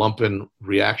the lumpen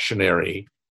reactionary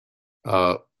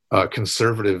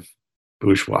conservative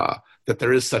bourgeois, that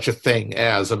there is such a thing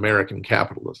as American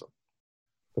capitalism,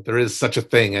 that there is such a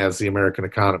thing as the American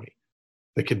economy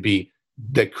that could be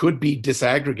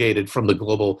disaggregated from the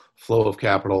global flow of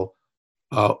capital.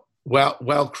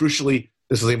 Well, crucially,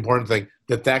 this is the important thing,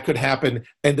 that could happen,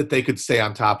 and that they could stay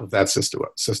on top of that system,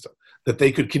 that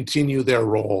they could continue their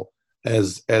role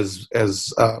as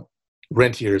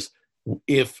rentiers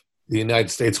if the United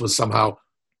States was somehow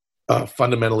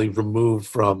fundamentally removed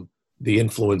from the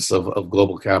influence of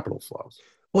global capital flows.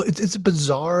 Well, it's a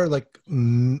bizarre,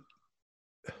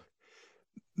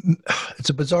 it's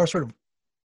a bizarre sort of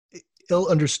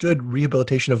ill-understood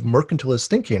rehabilitation of mercantilist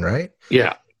thinking, right?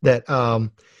 Yeah. That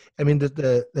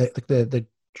the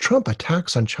Trump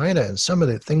attacks on China and some of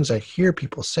the things I hear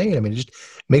people saying, it just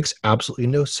makes absolutely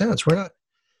no sense. We're not,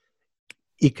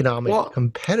 economic Well,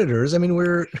 competitors. I mean,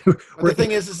 we're the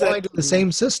thing is aligned that to the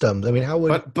same systems. I mean, how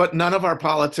would but none of our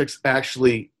politics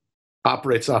actually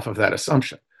operates off of that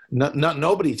assumption.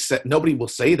 Nobody will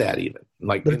say that even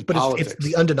like in it's politics.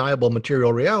 the undeniable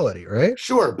material reality, right?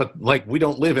 Sure, but like we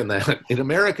don't live in that. In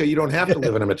America, you don't have to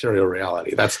live in a material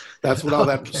reality. That's what all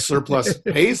that Okay. surplus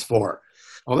pays for.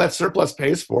 All that surplus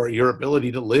pays for your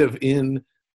ability to live in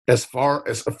as far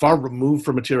removed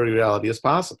from material reality as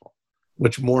possible,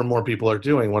 which more and more people are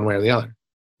doing one way or the other.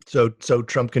 So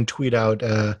Trump can tweet out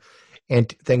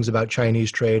and things about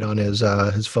Chinese trade on his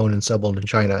phone and subled in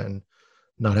China and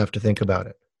not have to think about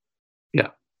it. Yeah.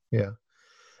 Yeah.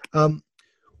 Um,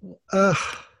 yeah,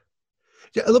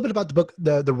 a little bit about the book,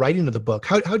 the writing of the book.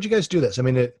 How'd you guys do this? I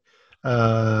mean,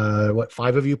 what,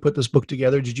 5 of you put this book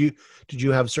together? Did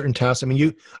you have certain tasks? I mean,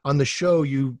 you on the show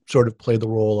you sort of play the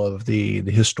role of the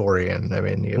historian. I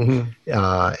mean,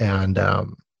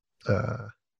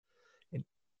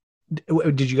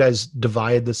 did you guys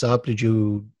divide this up? Did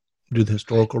you do the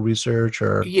historical research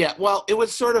or? Yeah, well, it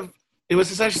was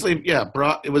essentially,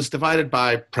 it was divided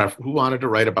by who wanted to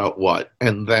write about what.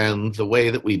 And then the way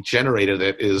that we generated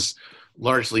it is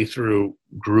largely through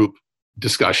group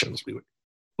discussions.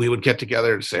 We would get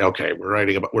together and say, okay,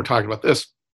 we're talking about this.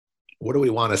 What do we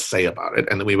want to say about it?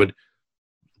 And then we would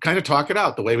kind of talk it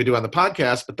out the way we do on the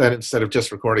podcast. But then instead of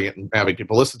just recording it and having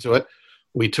people listen to it,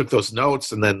 we took those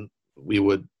notes and then we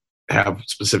would have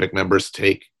specific members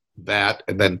take that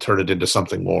and then turn it into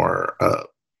something more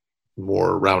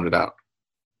rounded out.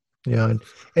 Yeah,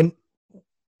 and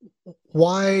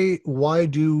why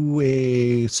do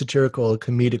a satirical,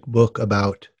 comedic book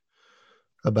about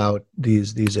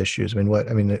these issues? I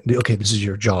mean, okay, this is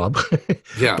your job.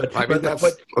 Yeah, but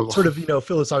sort of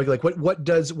philosophically, like what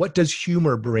does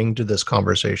humor bring to this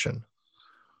conversation?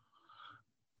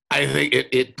 I think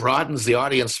it broadens the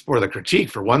audience for the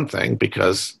critique, for one thing,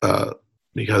 because and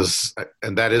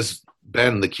that has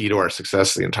been the key to our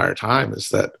success the entire time is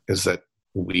that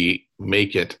we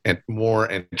make it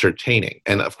more entertaining.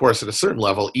 And of course, at a certain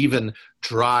level, even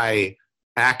dry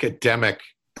academic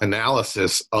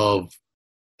analysis of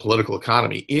political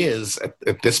economy is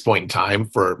at this point in time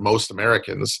for most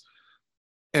Americans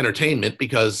entertainment,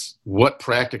 because what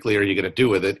practically are you going to do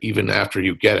with it even after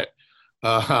you get it?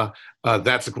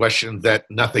 That's a question that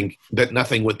nothing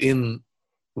within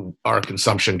our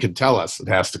consumption can tell us. It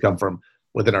has to come from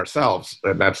within ourselves,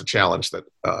 and that's a challenge that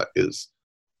is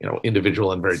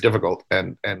individual and very difficult.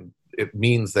 And it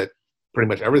means that pretty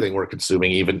much everything we're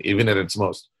consuming, even at its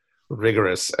most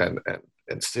rigorous and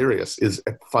serious, is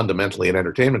fundamentally an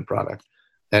entertainment product.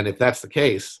 And if that's the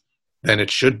case, then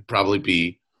it should probably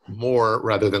be more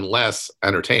rather than less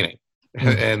entertaining.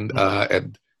 Mm-hmm.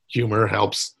 And humor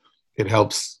helps. It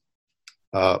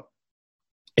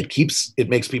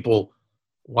makes people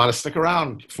want to stick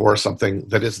around for something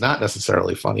that is not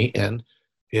necessarily funny, and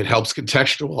it helps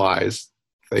contextualize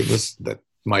things that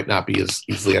might not be as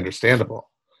easily understandable.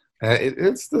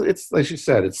 It's like you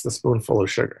said, it's the spoonful of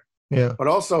sugar. Yeah. But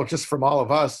also, just from all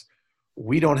of us,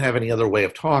 we don't have any other way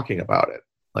of talking about it.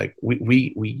 Like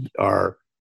we are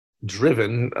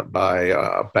driven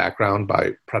by background,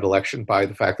 by predilection, by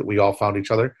the fact that we all found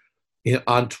each other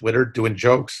on Twitter doing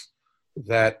jokes,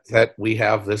 that we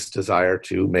have this desire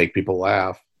to make people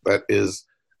laugh that is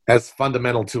as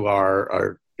fundamental to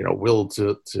our will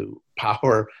to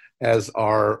power as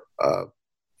our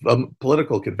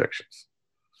political convictions.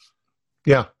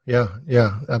 Yeah,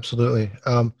 absolutely.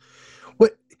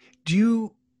 What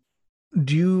do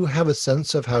you have a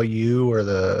sense of how you or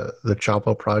the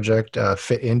Chapo Project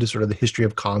fit into sort of the history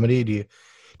of comedy? Do you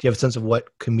have a sense of what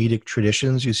comedic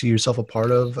traditions you see yourself a part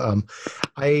of?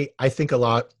 I think a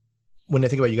lot when I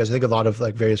think about you guys. I think a lot of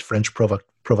like various French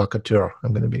provocateurs.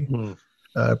 I'm going to be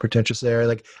pretentious there.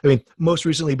 Like, I mean, most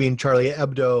recently being Charlie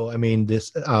Hebdo. I mean,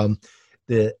 this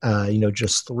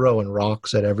just throwing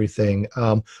rocks at everything.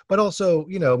 But also,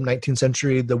 19th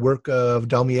century, the work of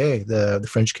Daumier, the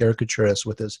French caricaturist,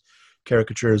 with his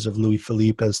caricatures of Louis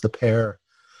Philippe as the pear.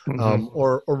 Mm-hmm.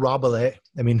 Or Rabelais.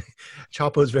 I mean,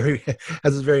 Chapo has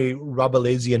this very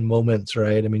Rabelaisian moments,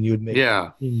 right? I mean, you would make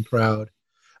him proud.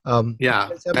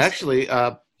 Actually,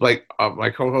 my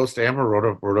co-host Amber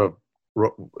wrote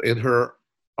in her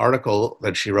article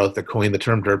that she wrote that coined the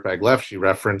term "dirtbag left." She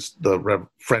referenced the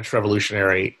French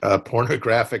Revolutionary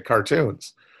pornographic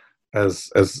cartoons as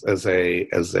a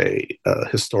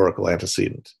historical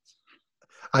antecedent.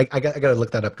 I got to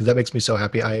look that up because that makes me so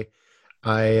happy. I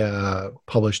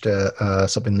published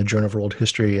something in the Journal of World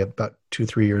History about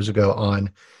 2-3 years ago on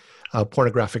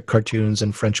pornographic cartoons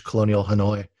in French colonial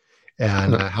Hanoi,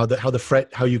 and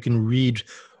how you can read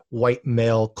white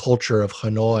male culture of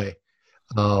Hanoi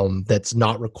that's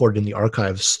not recorded in the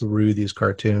archives through these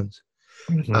cartoons.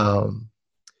 Mhm.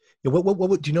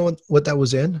 What do you know what that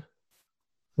was in?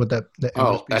 What that the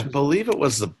Oh, piece I was? believe it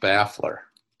was the Baffler.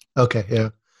 Okay, yeah.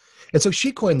 And so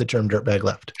she coined the term dirtbag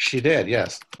left. She did,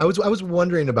 yes. I was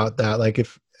wondering about that. Like,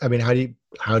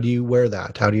 how do you wear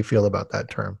that? How do you feel about that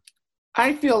term?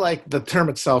 I feel like the term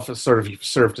itself has sort of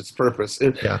served its purpose.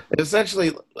 Yeah.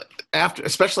 Essentially,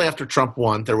 especially after Trump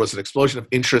won, there was an explosion of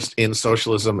interest in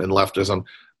socialism and leftism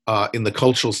in the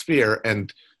cultural sphere,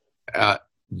 and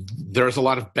there's a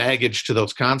lot of baggage to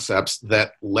those concepts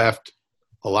that left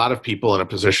a lot of people in a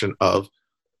position of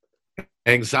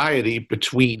anxiety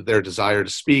between their desire to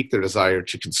speak, their desire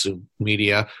to consume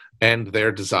media, and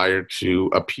their desire to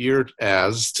appear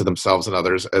as to themselves and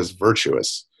others as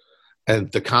virtuous.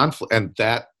 And the conflict, and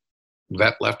that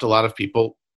left a lot of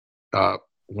people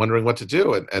wondering what to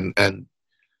do, and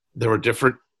there were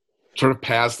different sort of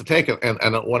paths to take. And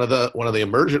one of the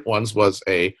emergent ones was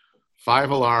a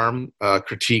 5-alarm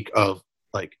critique of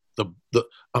like the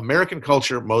American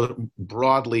culture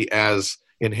broadly as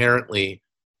inherently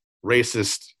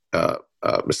racist,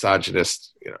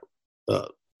 misogynist,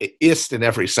 ist in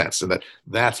every sense, and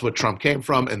that's what Trump came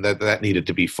from, and that needed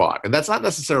to be fought. And that's not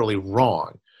necessarily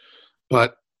wrong,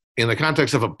 but in the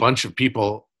context of a bunch of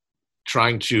people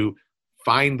trying to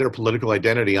find their political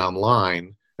identity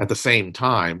online at the same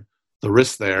time, the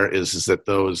risk there is that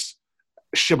those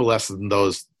shibboleths and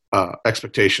those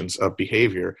expectations of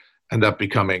behavior end up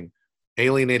becoming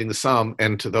alienating to some,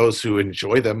 and to those who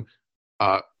enjoy them,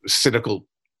 cynical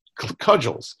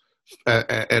cudgels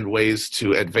and ways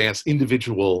to advance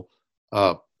individual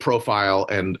profile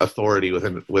and authority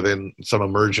within some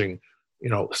emerging,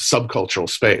 subcultural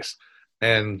space.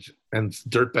 And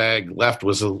dirtbag left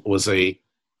was a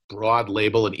broad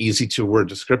label, an easy to word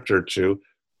descriptor to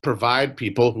provide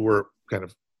people who were kind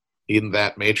of in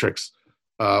that matrix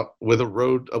with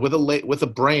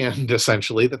a brand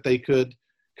essentially that they could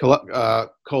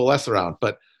coalesce around.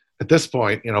 But at this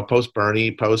point, post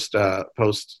Bernie, post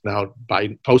now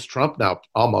Biden, post Trump now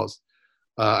almost,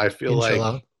 I feel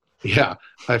Inshallah.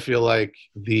 I feel like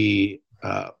the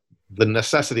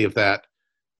necessity of that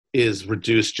is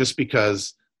reduced just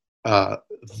because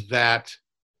that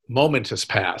moment has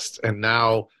passed, and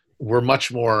now we're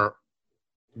much more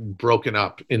broken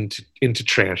up into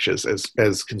tranches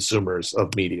as consumers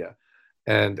of media,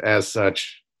 and as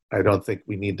such, I don't think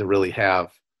we need to really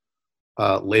have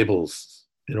labels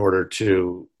in order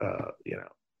to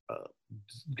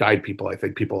guide people. I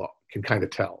think people can kind of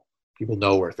tell. People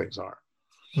know where things are.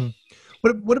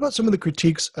 What about some of the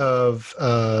critiques of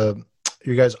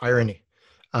your guys' irony?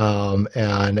 And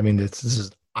I mean, this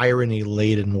is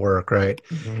irony-laden work, right?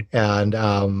 Mm-hmm. And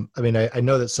I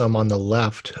know that some on the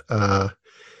left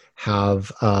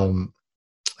have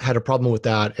had a problem with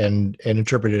that and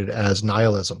interpreted it as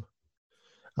nihilism.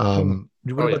 What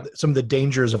about some of the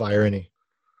dangers of irony?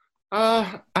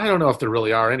 I don't know if there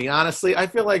really are any. Honestly, I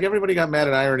feel like everybody got mad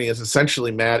at irony is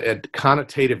essentially mad at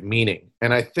connotative meaning.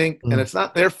 And I think, and it's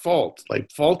not their fault.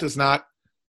 Like, fault is not,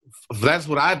 that's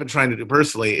what I've been trying to do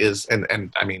personally is, and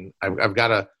I mean, I've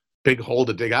got a big hole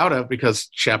to dig out of because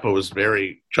Chapo is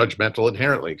very judgmental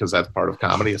inherently, because that's part of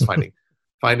comedy is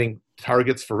finding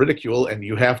targets for ridicule. And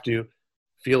you have to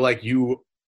feel like you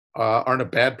aren't a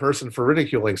bad person for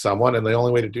ridiculing someone. And the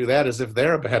only way to do that is if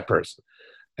they're a bad person.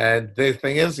 And the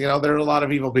thing is, there are a lot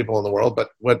of evil people in the world, but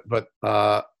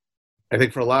I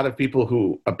think for a lot of people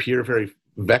who appear very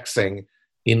vexing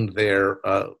in their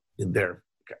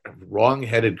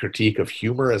wrong-headed critique of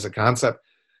humor as a concept,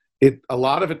 a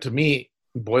lot of it to me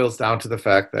boils down to the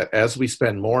fact that as we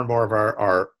spend more and more of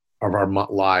our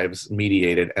lives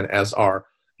mediated, and as our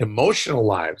emotional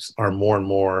lives are more and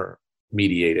more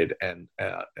mediated and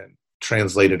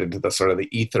translated into the sort of the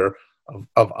ether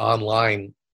of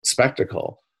online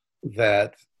spectacle,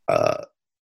 that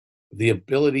the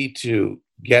ability to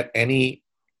get any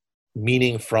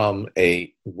meaning from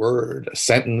a word, a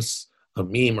sentence, a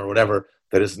meme, or whatever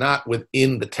that is not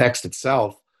within the text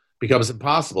itself becomes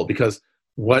impossible. Because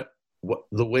what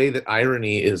the way that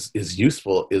irony is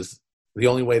useful is, the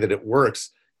only way that it works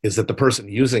is that the person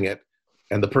using it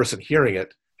and the person hearing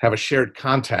it have a shared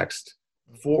context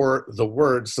for the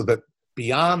words, so that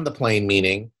beyond the plain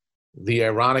meaning, the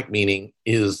ironic meaning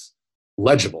is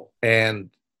legible. And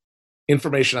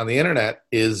information on the internet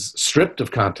is stripped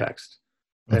of context,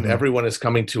 and everyone is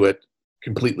coming to it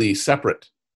completely separate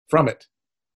from it.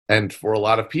 And for a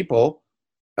lot of people,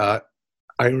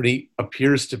 irony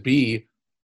appears to be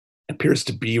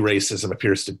racism,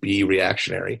 appears to be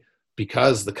reactionary,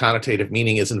 because the connotative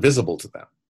meaning is invisible to them.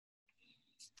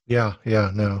 Yeah,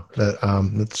 no,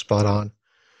 that's spot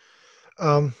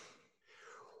on.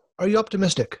 are you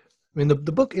optimistic? I mean, the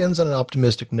book ends on an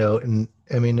optimistic note, and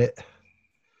I mean,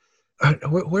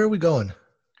 where are we going?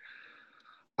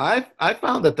 I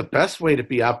found that the best way to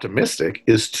be optimistic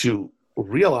is to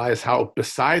realize how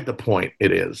beside the point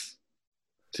it is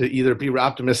to either be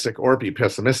optimistic or be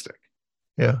pessimistic.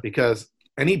 Yeah. Because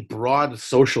any broad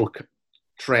social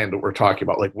trend that we're talking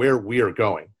about, like where we are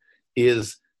going,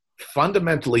 is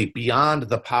fundamentally beyond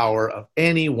the power of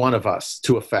any one of us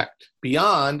to affect,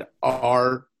 beyond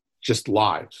our just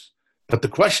lives. But the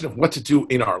question of what to do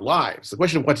in our lives, the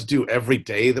question of what to do every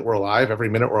day that we're alive, every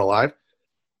minute we're alive,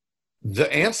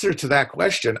 the answer to that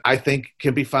question, I think,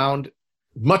 can be found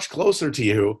much closer to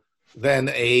you than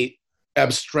a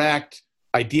abstract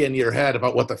idea in your head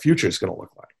about what the future is going to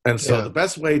look like. And so the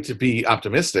best way to be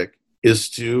optimistic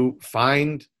is to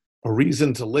find a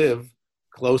reason to live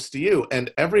close to you.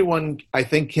 And everyone, I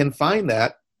think, can find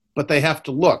that, but they have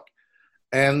to look.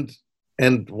 And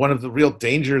one of the real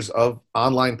dangers of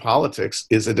online politics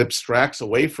is it abstracts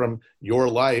away from your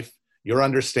life, your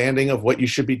understanding of what you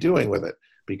should be doing with it,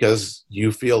 because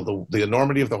you feel the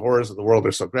enormity of the horrors of the world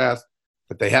are so vast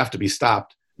that they have to be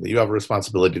stopped, that you have a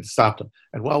responsibility to stop them.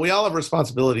 And while we all have a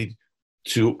responsibility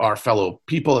to our fellow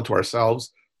people and to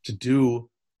ourselves to do,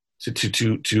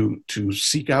 to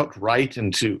seek out right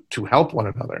and to help one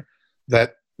another,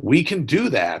 that we can do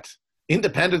that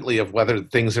independently of whether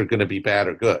things are going to be bad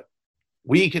or good.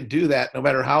 We can do that no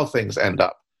matter how things end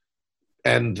up.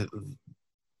 And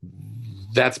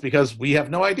that's because we have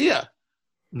no idea.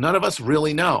 None of us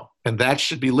really know. And that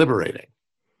should be liberating,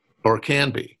 or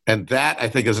can be. And that, I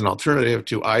think, is an alternative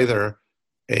to either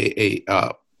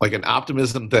like an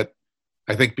optimism that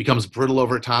I think becomes brittle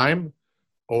over time,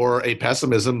 or a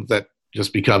pessimism that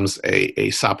just becomes a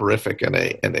soporific and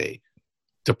a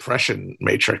depression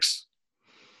matrix.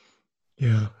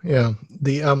 Yeah.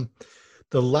 Again,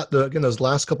 those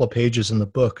last couple of pages in the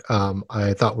book,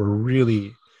 I thought were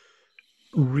really,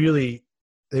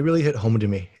 they really hit home to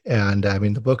me. And I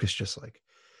mean, the book is just like,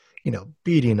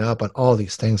 beating up on all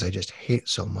these things I just hate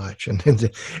so much,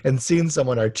 and seeing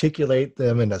someone articulate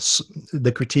them in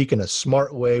the critique in a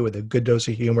smart way with a good dose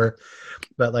of humor.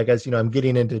 But like, as I'm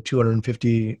getting into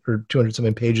 250 or 200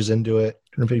 something pages into it,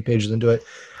 250 pages into it,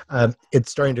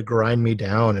 it's starting to grind me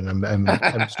down, and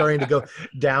I'm starting to go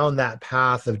down that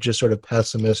path of just sort of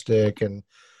pessimistic and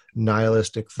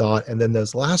nihilistic thought. And then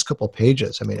those last couple of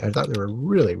pages, I mean, I thought they were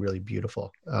really, really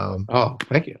beautiful. Oh,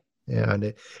 thank you. Yeah, and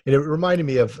it reminded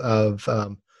me of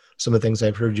some of the things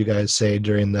I've heard you guys say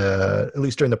at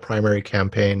least during the primary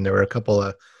campaign. There were a couple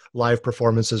of live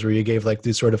performances where you gave like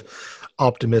these sort of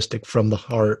optimistic from the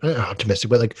heart, not optimistic,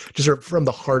 but like just sort of from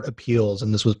the heart appeals,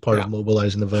 and this was part of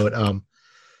mobilizing the vote.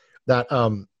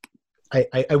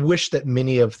 I wish that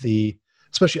many of the,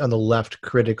 especially on the left,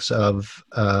 critics of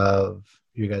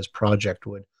you guys' project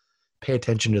would pay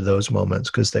attention to those moments,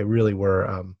 because they really were.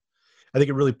 I think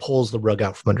it really pulls the rug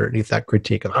out from underneath that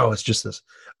critique of, it's just this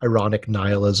ironic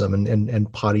nihilism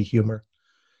and potty humor.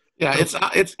 Yeah, it's.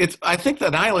 I think the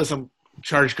nihilism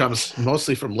charge comes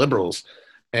mostly from liberals,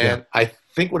 and I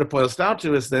think what it boils down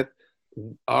to is that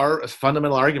our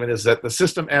fundamental argument is that the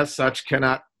system as such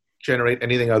cannot generate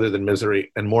anything other than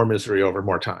misery, and more misery over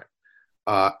more time.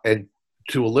 And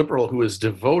to a liberal who is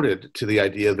devoted to the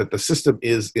idea that the system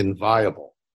is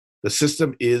inviolable, the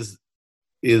system is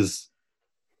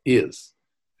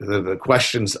the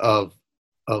questions of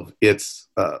its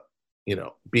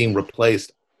being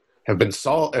replaced have been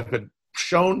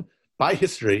shown by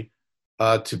history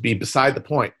to be beside the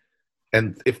point.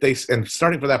 And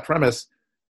starting from that premise,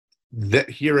 that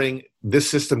hearing this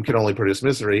system can only produce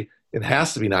misery, it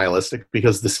has to be nihilistic,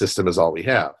 because the system is all we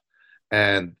have.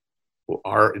 And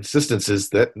our insistence is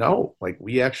that no, like,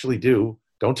 we actually do.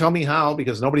 Don't tell me how,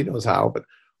 because nobody knows how, but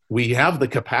we have the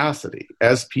capacity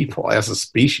as people, as a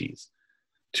species,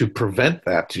 to prevent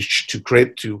that,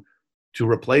 to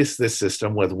replace this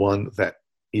system with one that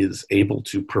is able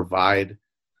to provide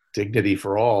dignity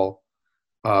for all,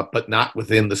 but not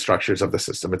within the structures of the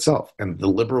system itself. And the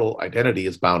liberal identity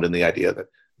is bound in the idea that,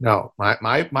 no,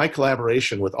 my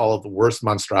collaboration with all of the worst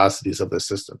monstrosities of this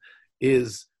system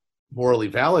is morally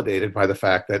validated by the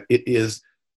fact that it is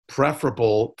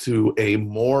preferable to a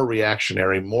more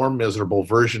reactionary, more miserable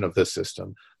version of this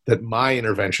system that my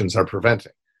interventions are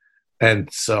preventing. And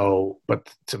so,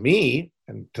 but to me,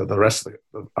 and to the rest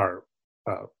of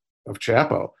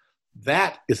Chapo,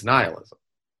 that is nihilism.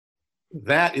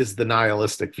 That is the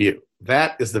nihilistic view.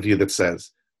 That is the view that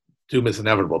says doom is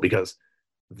inevitable, because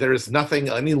there is nothing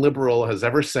any liberal has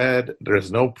ever said, there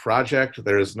is no project,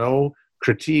 there is no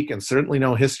critique, and certainly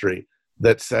no history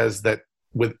that says that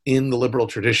within the liberal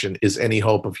tradition is any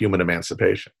hope of human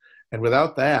emancipation. And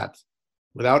without that,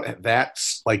 without that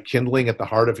like kindling at the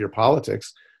heart of your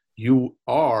politics, you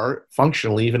are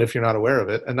functionally, even if you're not aware of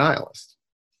it, a nihilist.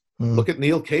 Look at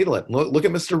Neil Caitlin. Look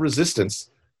at Mr. Resistance,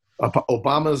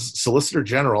 Obama's Solicitor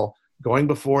General, going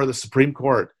before the Supreme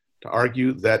Court to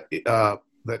argue that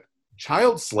that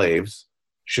child slaves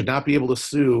should not be able to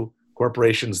sue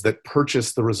corporations that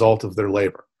purchase the result of their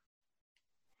labor.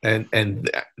 And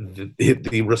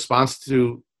the response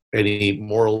to any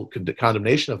moral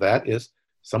condemnation of that is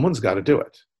someone's got to do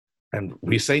it. And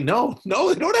we say, no,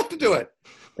 they don't have to do it.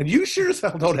 And you sure as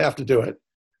hell don't have to do it.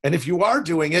 And if you are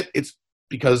doing it, it's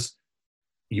because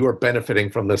you are benefiting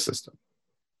from this system.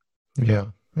 Yeah.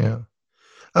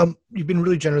 You've been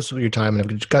really generous with your time, and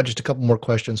I've got just a couple more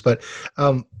questions. But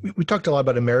we talked a lot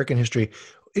about American history.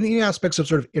 Any aspects of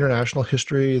sort of international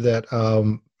history that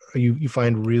you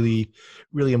find really,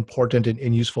 really important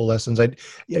and useful lessons?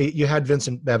 You had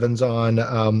Vincent Bevins on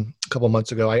a couple of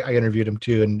months ago. I interviewed him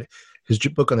too, and his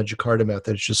book on the Jakarta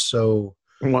method is just so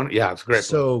it's great.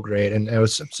 So great, and I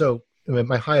was so. I mean,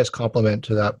 my highest compliment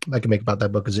to that I can make about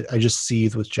that book is I just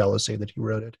seethe with jealousy that he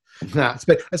wrote it. I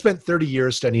spent 30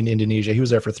 years studying Indonesia. He was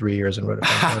there for 3 years and wrote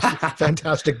a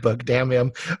fantastic book. Damn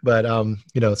him! But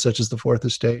such is the fourth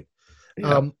estate.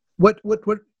 Yeah. What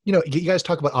you guys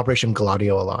talk about Operation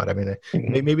Gladio a lot. I mean,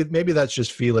 maybe that's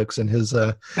just Felix and his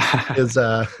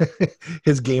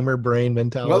his gamer brain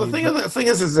mentality. Well, the thing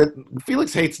is that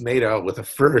Felix hates NATO with a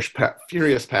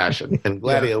furious passion, and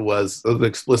Gladio was an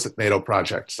explicit NATO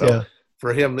project. So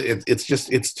for him,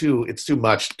 it's too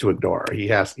much to ignore. He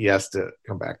has to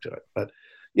come back to it. But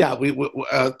yeah,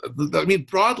 I mean,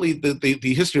 broadly,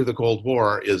 the history of the Cold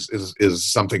War is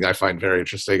something I find very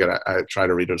interesting, and I try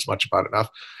to read as much about it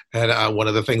enough. And one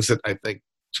of the things that I think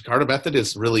Jakarta Method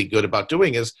is really good about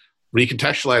doing is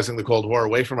recontextualizing the Cold War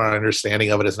away from our understanding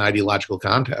of it as an ideological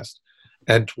contest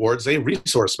and towards a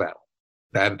resource battle.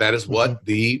 That is what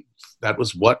that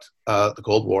was what the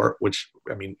Cold War, which,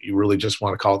 I mean, you really just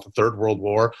want to call it the Third World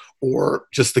War, or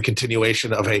just the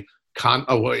continuation of a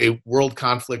world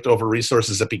conflict over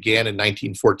resources that began in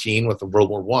 1914 with the World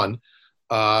War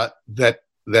I, that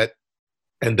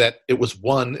it was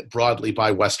won broadly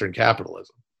by Western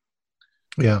capitalism.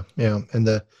 Yeah, and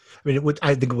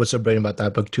I think what's so brilliant about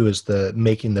that book too is the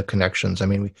making the connections. I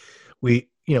mean, we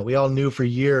all knew for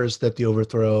years that the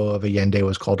overthrow of Allende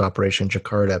was called Operation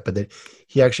Jakarta, but that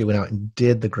he actually went out and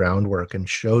did the groundwork and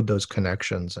showed those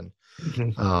connections, and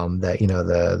that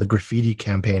the graffiti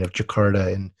campaign of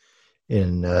Jakarta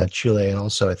in Chile, and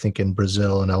also I think in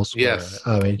Brazil and elsewhere. Yes.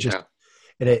 I mean,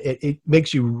 and it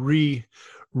makes you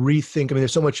rethink. I mean,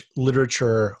 there's so much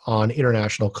literature on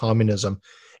international communism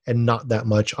and not that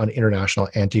much on international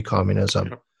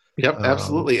anti-communism. Yep,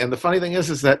 absolutely. And the funny thing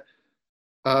is that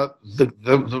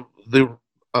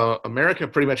America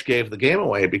pretty much gave the game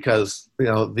away, because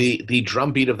the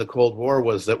drumbeat of the Cold War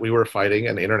was that we were fighting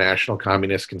an international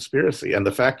communist conspiracy, and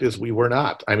the fact is we were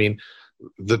not. I mean,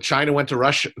 China went to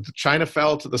Russia. China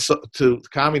fell to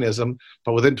communism,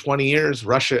 but within 20 years,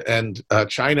 Russia and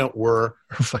China were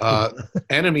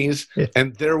enemies. Yeah.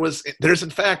 And there's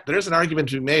an argument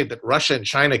to be made that Russia and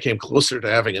China came closer to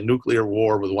having a nuclear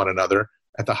war with one another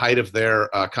at the height of their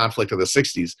conflict of the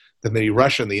 60s than the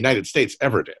Russia and the United States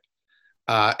ever did.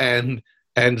 And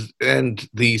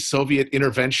the Soviet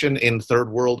intervention in third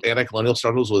world anti-colonial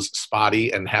struggles was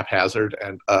spotty and haphazard,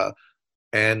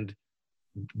 and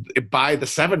by the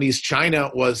 70s,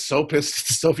 China was so pissed at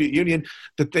the Soviet Union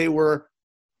that they were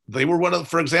one of,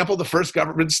 for example, the first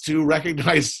governments to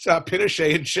recognize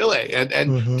Pinochet in Chile and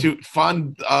to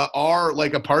fund our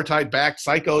like apartheid-backed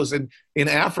psychos in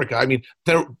Africa. I mean,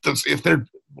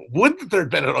 wouldn't there have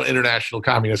been an international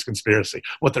communist conspiracy?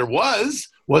 What there was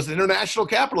an international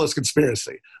capitalist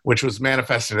conspiracy, which was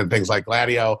manifested in things like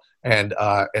Gladio and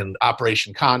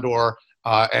Operation Condor.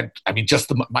 And I mean,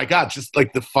 just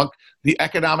like the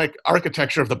economic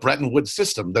architecture of the Bretton Woods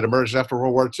system that emerged after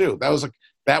World War II.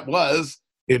 That was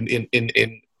in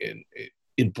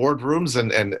boardrooms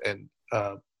and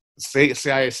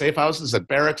CIA safe houses and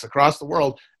barracks across the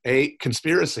world, a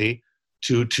conspiracy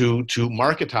to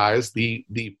marketize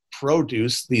the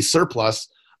produce, the surplus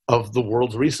of the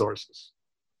world's resources.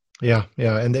 Yeah,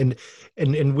 and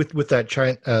with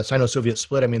that Sino-Soviet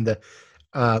split, I mean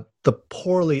the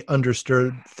poorly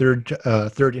understood third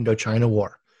Indochina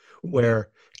War, where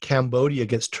Cambodia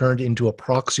gets turned into a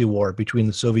proxy war between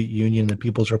the Soviet Union and the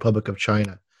People's Republic of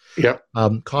China. Yeah,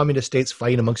 communist states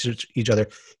fighting amongst each other.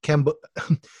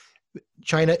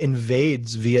 China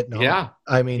invades Vietnam. Yeah,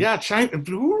 I mean, China.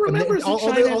 Who remembers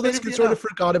all this gets sort of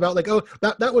forgot about? Like, oh,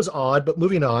 that was odd, but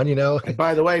moving on. And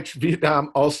by the way,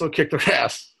 Vietnam also kicked their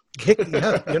ass.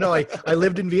 I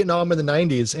lived in Vietnam in the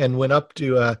 90s and went up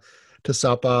to to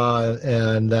Sapa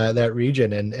and that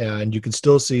region, and you can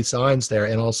still see signs there.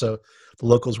 And also, the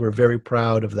locals were very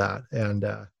proud of that. And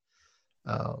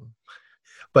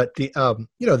but the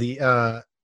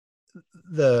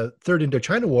Third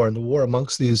Indochina War and the war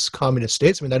amongst these communist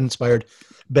states, I mean, that inspired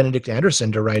Benedict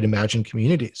Anderson to write Imagined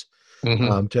Communities,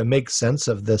 to make sense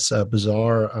of this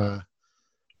bizarre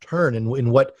turn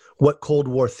in what Cold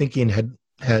War thinking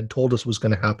had told us was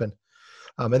going to happen.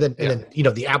 And then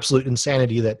the absolute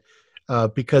insanity that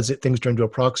because things turned into a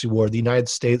proxy war, the United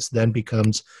States then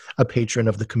becomes a patron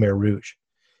of the Khmer Rouge.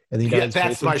 And the United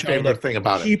States that's my favorite thing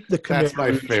about it. Keep the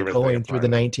Khmer Rouge going through the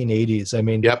 1980s. I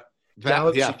mean,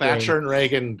 Thatcher and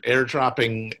Reagan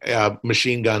airdropping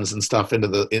machine guns and stuff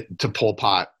to Pol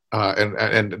Pot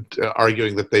and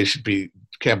arguing that they should be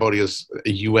Cambodia's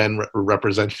UN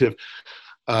representative.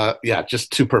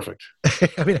 Just too perfect.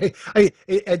 I mean,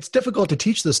 it's difficult to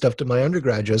teach this stuff to my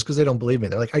undergraduates because they don't believe me.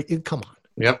 They're like, come on.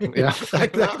 Yep. Yeah.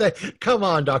 Come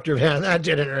on, Dr. Van. That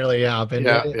didn't really happen.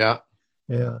 Yeah.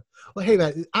 Well, hey,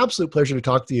 man, absolute pleasure to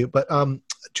talk to you. But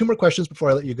 2 more questions before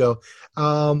I let you go.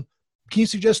 Can you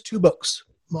suggest 2 books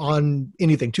on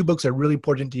anything? 2 books that are really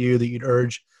important to you that you'd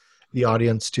urge the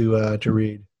audience to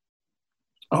read?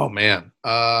 Oh man.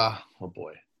 Oh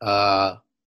boy.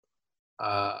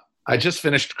 I just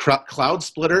finished Cloud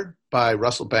Splitter by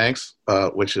Russell Banks,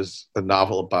 which is a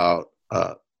novel about.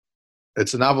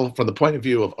 It's a novel from the point of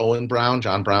view of Owen Brown,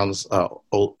 John Brown's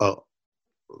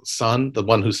son, the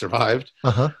one who survived.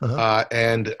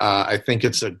 And I think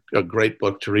it's a great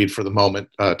book to read for the moment,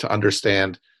 to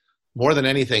understand, more than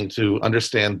anything, to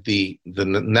understand the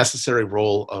necessary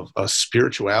role of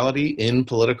spirituality in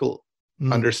political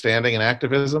understanding and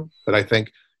activism that I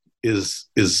think is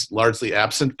largely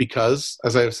absent because,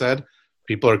 as I've said,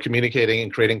 people are communicating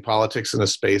and creating politics in a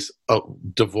space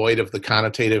devoid of the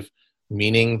connotative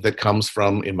meaning that comes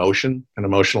from emotion and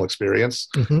emotional experience,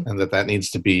 and that needs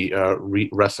to be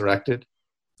resurrected.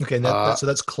 Okay, so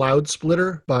that's Cloud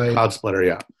Splitter by Cloud Splitter,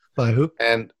 yeah. By who?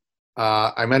 And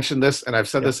I mentioned this, and I've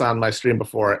said this on my stream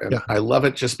before, and I love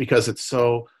it just because it's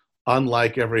so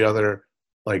unlike every other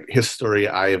history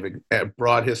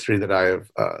broad history that I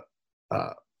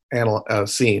have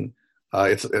seen.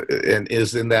 And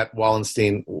is in that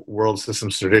Wallenstein world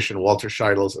systems tradition, Walter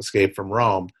Scheidel's Escape from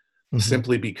Rome,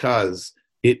 simply because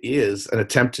it is an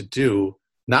attempt to do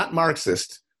not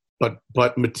Marxist, but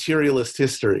materialist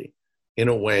history in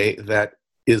a way that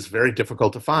is very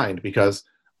difficult to find, because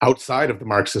outside of the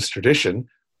Marxist tradition,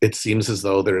 it seems as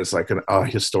though there is a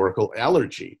historical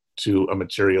allergy to a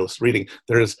materialist reading.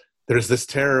 There's this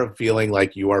terror of feeling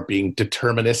like you are being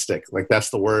deterministic.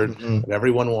 That's the word that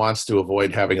everyone wants to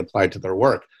avoid having applied to their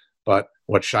work. But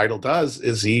what Scheidel does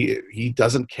is he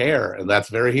doesn't care. And that's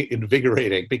very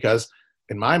invigorating because,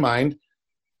 in my mind,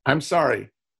 I'm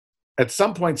sorry, at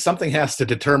some point something has to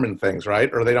determine things, right?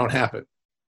 Or they don't happen.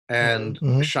 And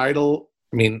Scheidel,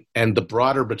 and the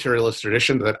broader materialist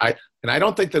tradition I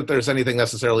don't think that there's anything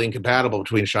necessarily incompatible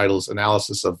between Scheidel's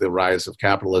analysis of the rise of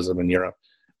capitalism in Europe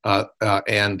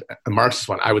and a Marxist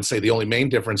one. I would say the only main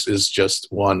difference is just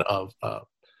one of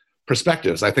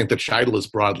perspectives. I think that Scheidel is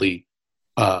broadly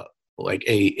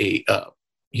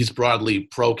he's broadly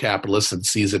pro-capitalist and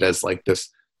sees it as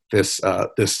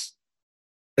this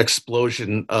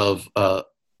explosion of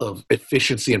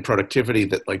efficiency and productivity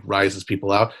that rises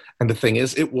people out. And the thing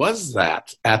is, it was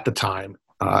that at the time,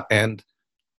 and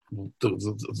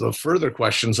the further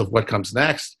questions of what comes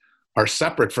next are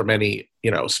separate from any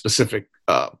specific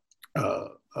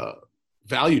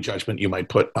value judgment you might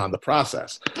put on the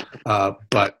process.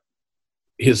 But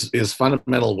his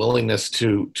fundamental willingness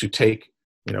to take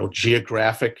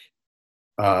geographic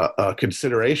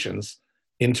considerations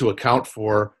into account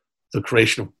for the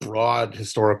creation of broad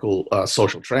historical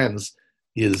social trends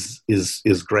is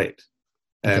great.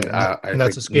 And and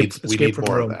that's Escape from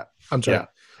more Rome. Of that. I'm sorry,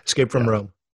 Escape from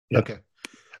Rome. Yeah. Okay.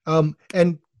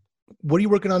 And what are you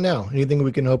working on now? Anything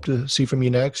we can hope to see from you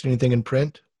next? Anything in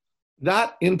print?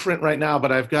 Not in print right now,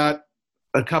 but I've got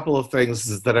a couple of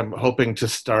things that I'm hoping to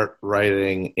start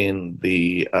writing in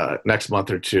the next month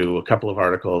or two, a couple of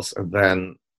articles. And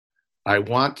then I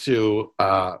want to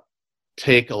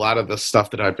take a lot of the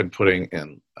stuff that I've been putting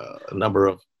in a number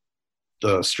of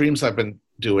the streams I've been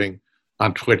doing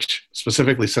on Twitch,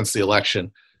 specifically since the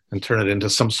election, and turn it into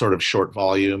some sort of short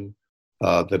volume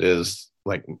that is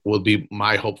will be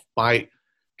my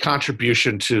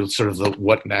contribution to sort of the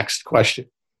what next question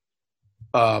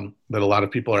that a lot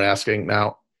of people are asking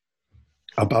now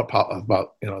about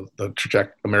the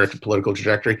American political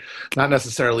trajectory. Not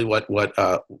necessarily what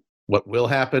will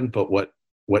happen, but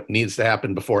what needs to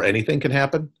happen before anything can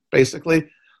happen, basically.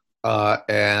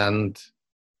 And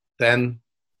then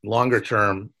longer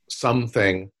term,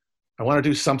 something. I want to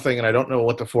do something, and I don't know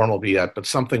what the form will be yet, but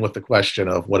something with the question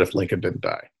of what if Lincoln didn't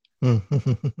die?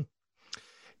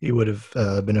 He would have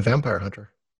been a vampire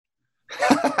hunter.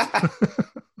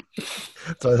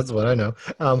 So that's what I know.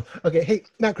 Okay. Hey,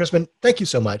 Matt Christman, thank you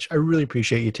so much. I really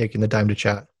appreciate you taking the time to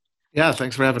chat. Yeah,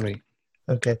 thanks for having me.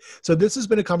 Okay. So this has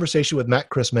been a conversation with Matt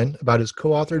Christman about his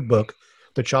co-authored book,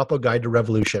 The Chapo Guide to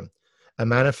Revolution, a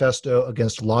manifesto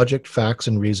against logic, facts,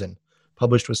 and reason,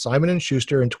 published with Simon &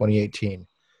 Schuster in 2018.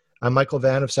 I'm Michael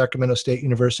Vann of Sacramento State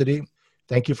University.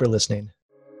 Thank you for listening.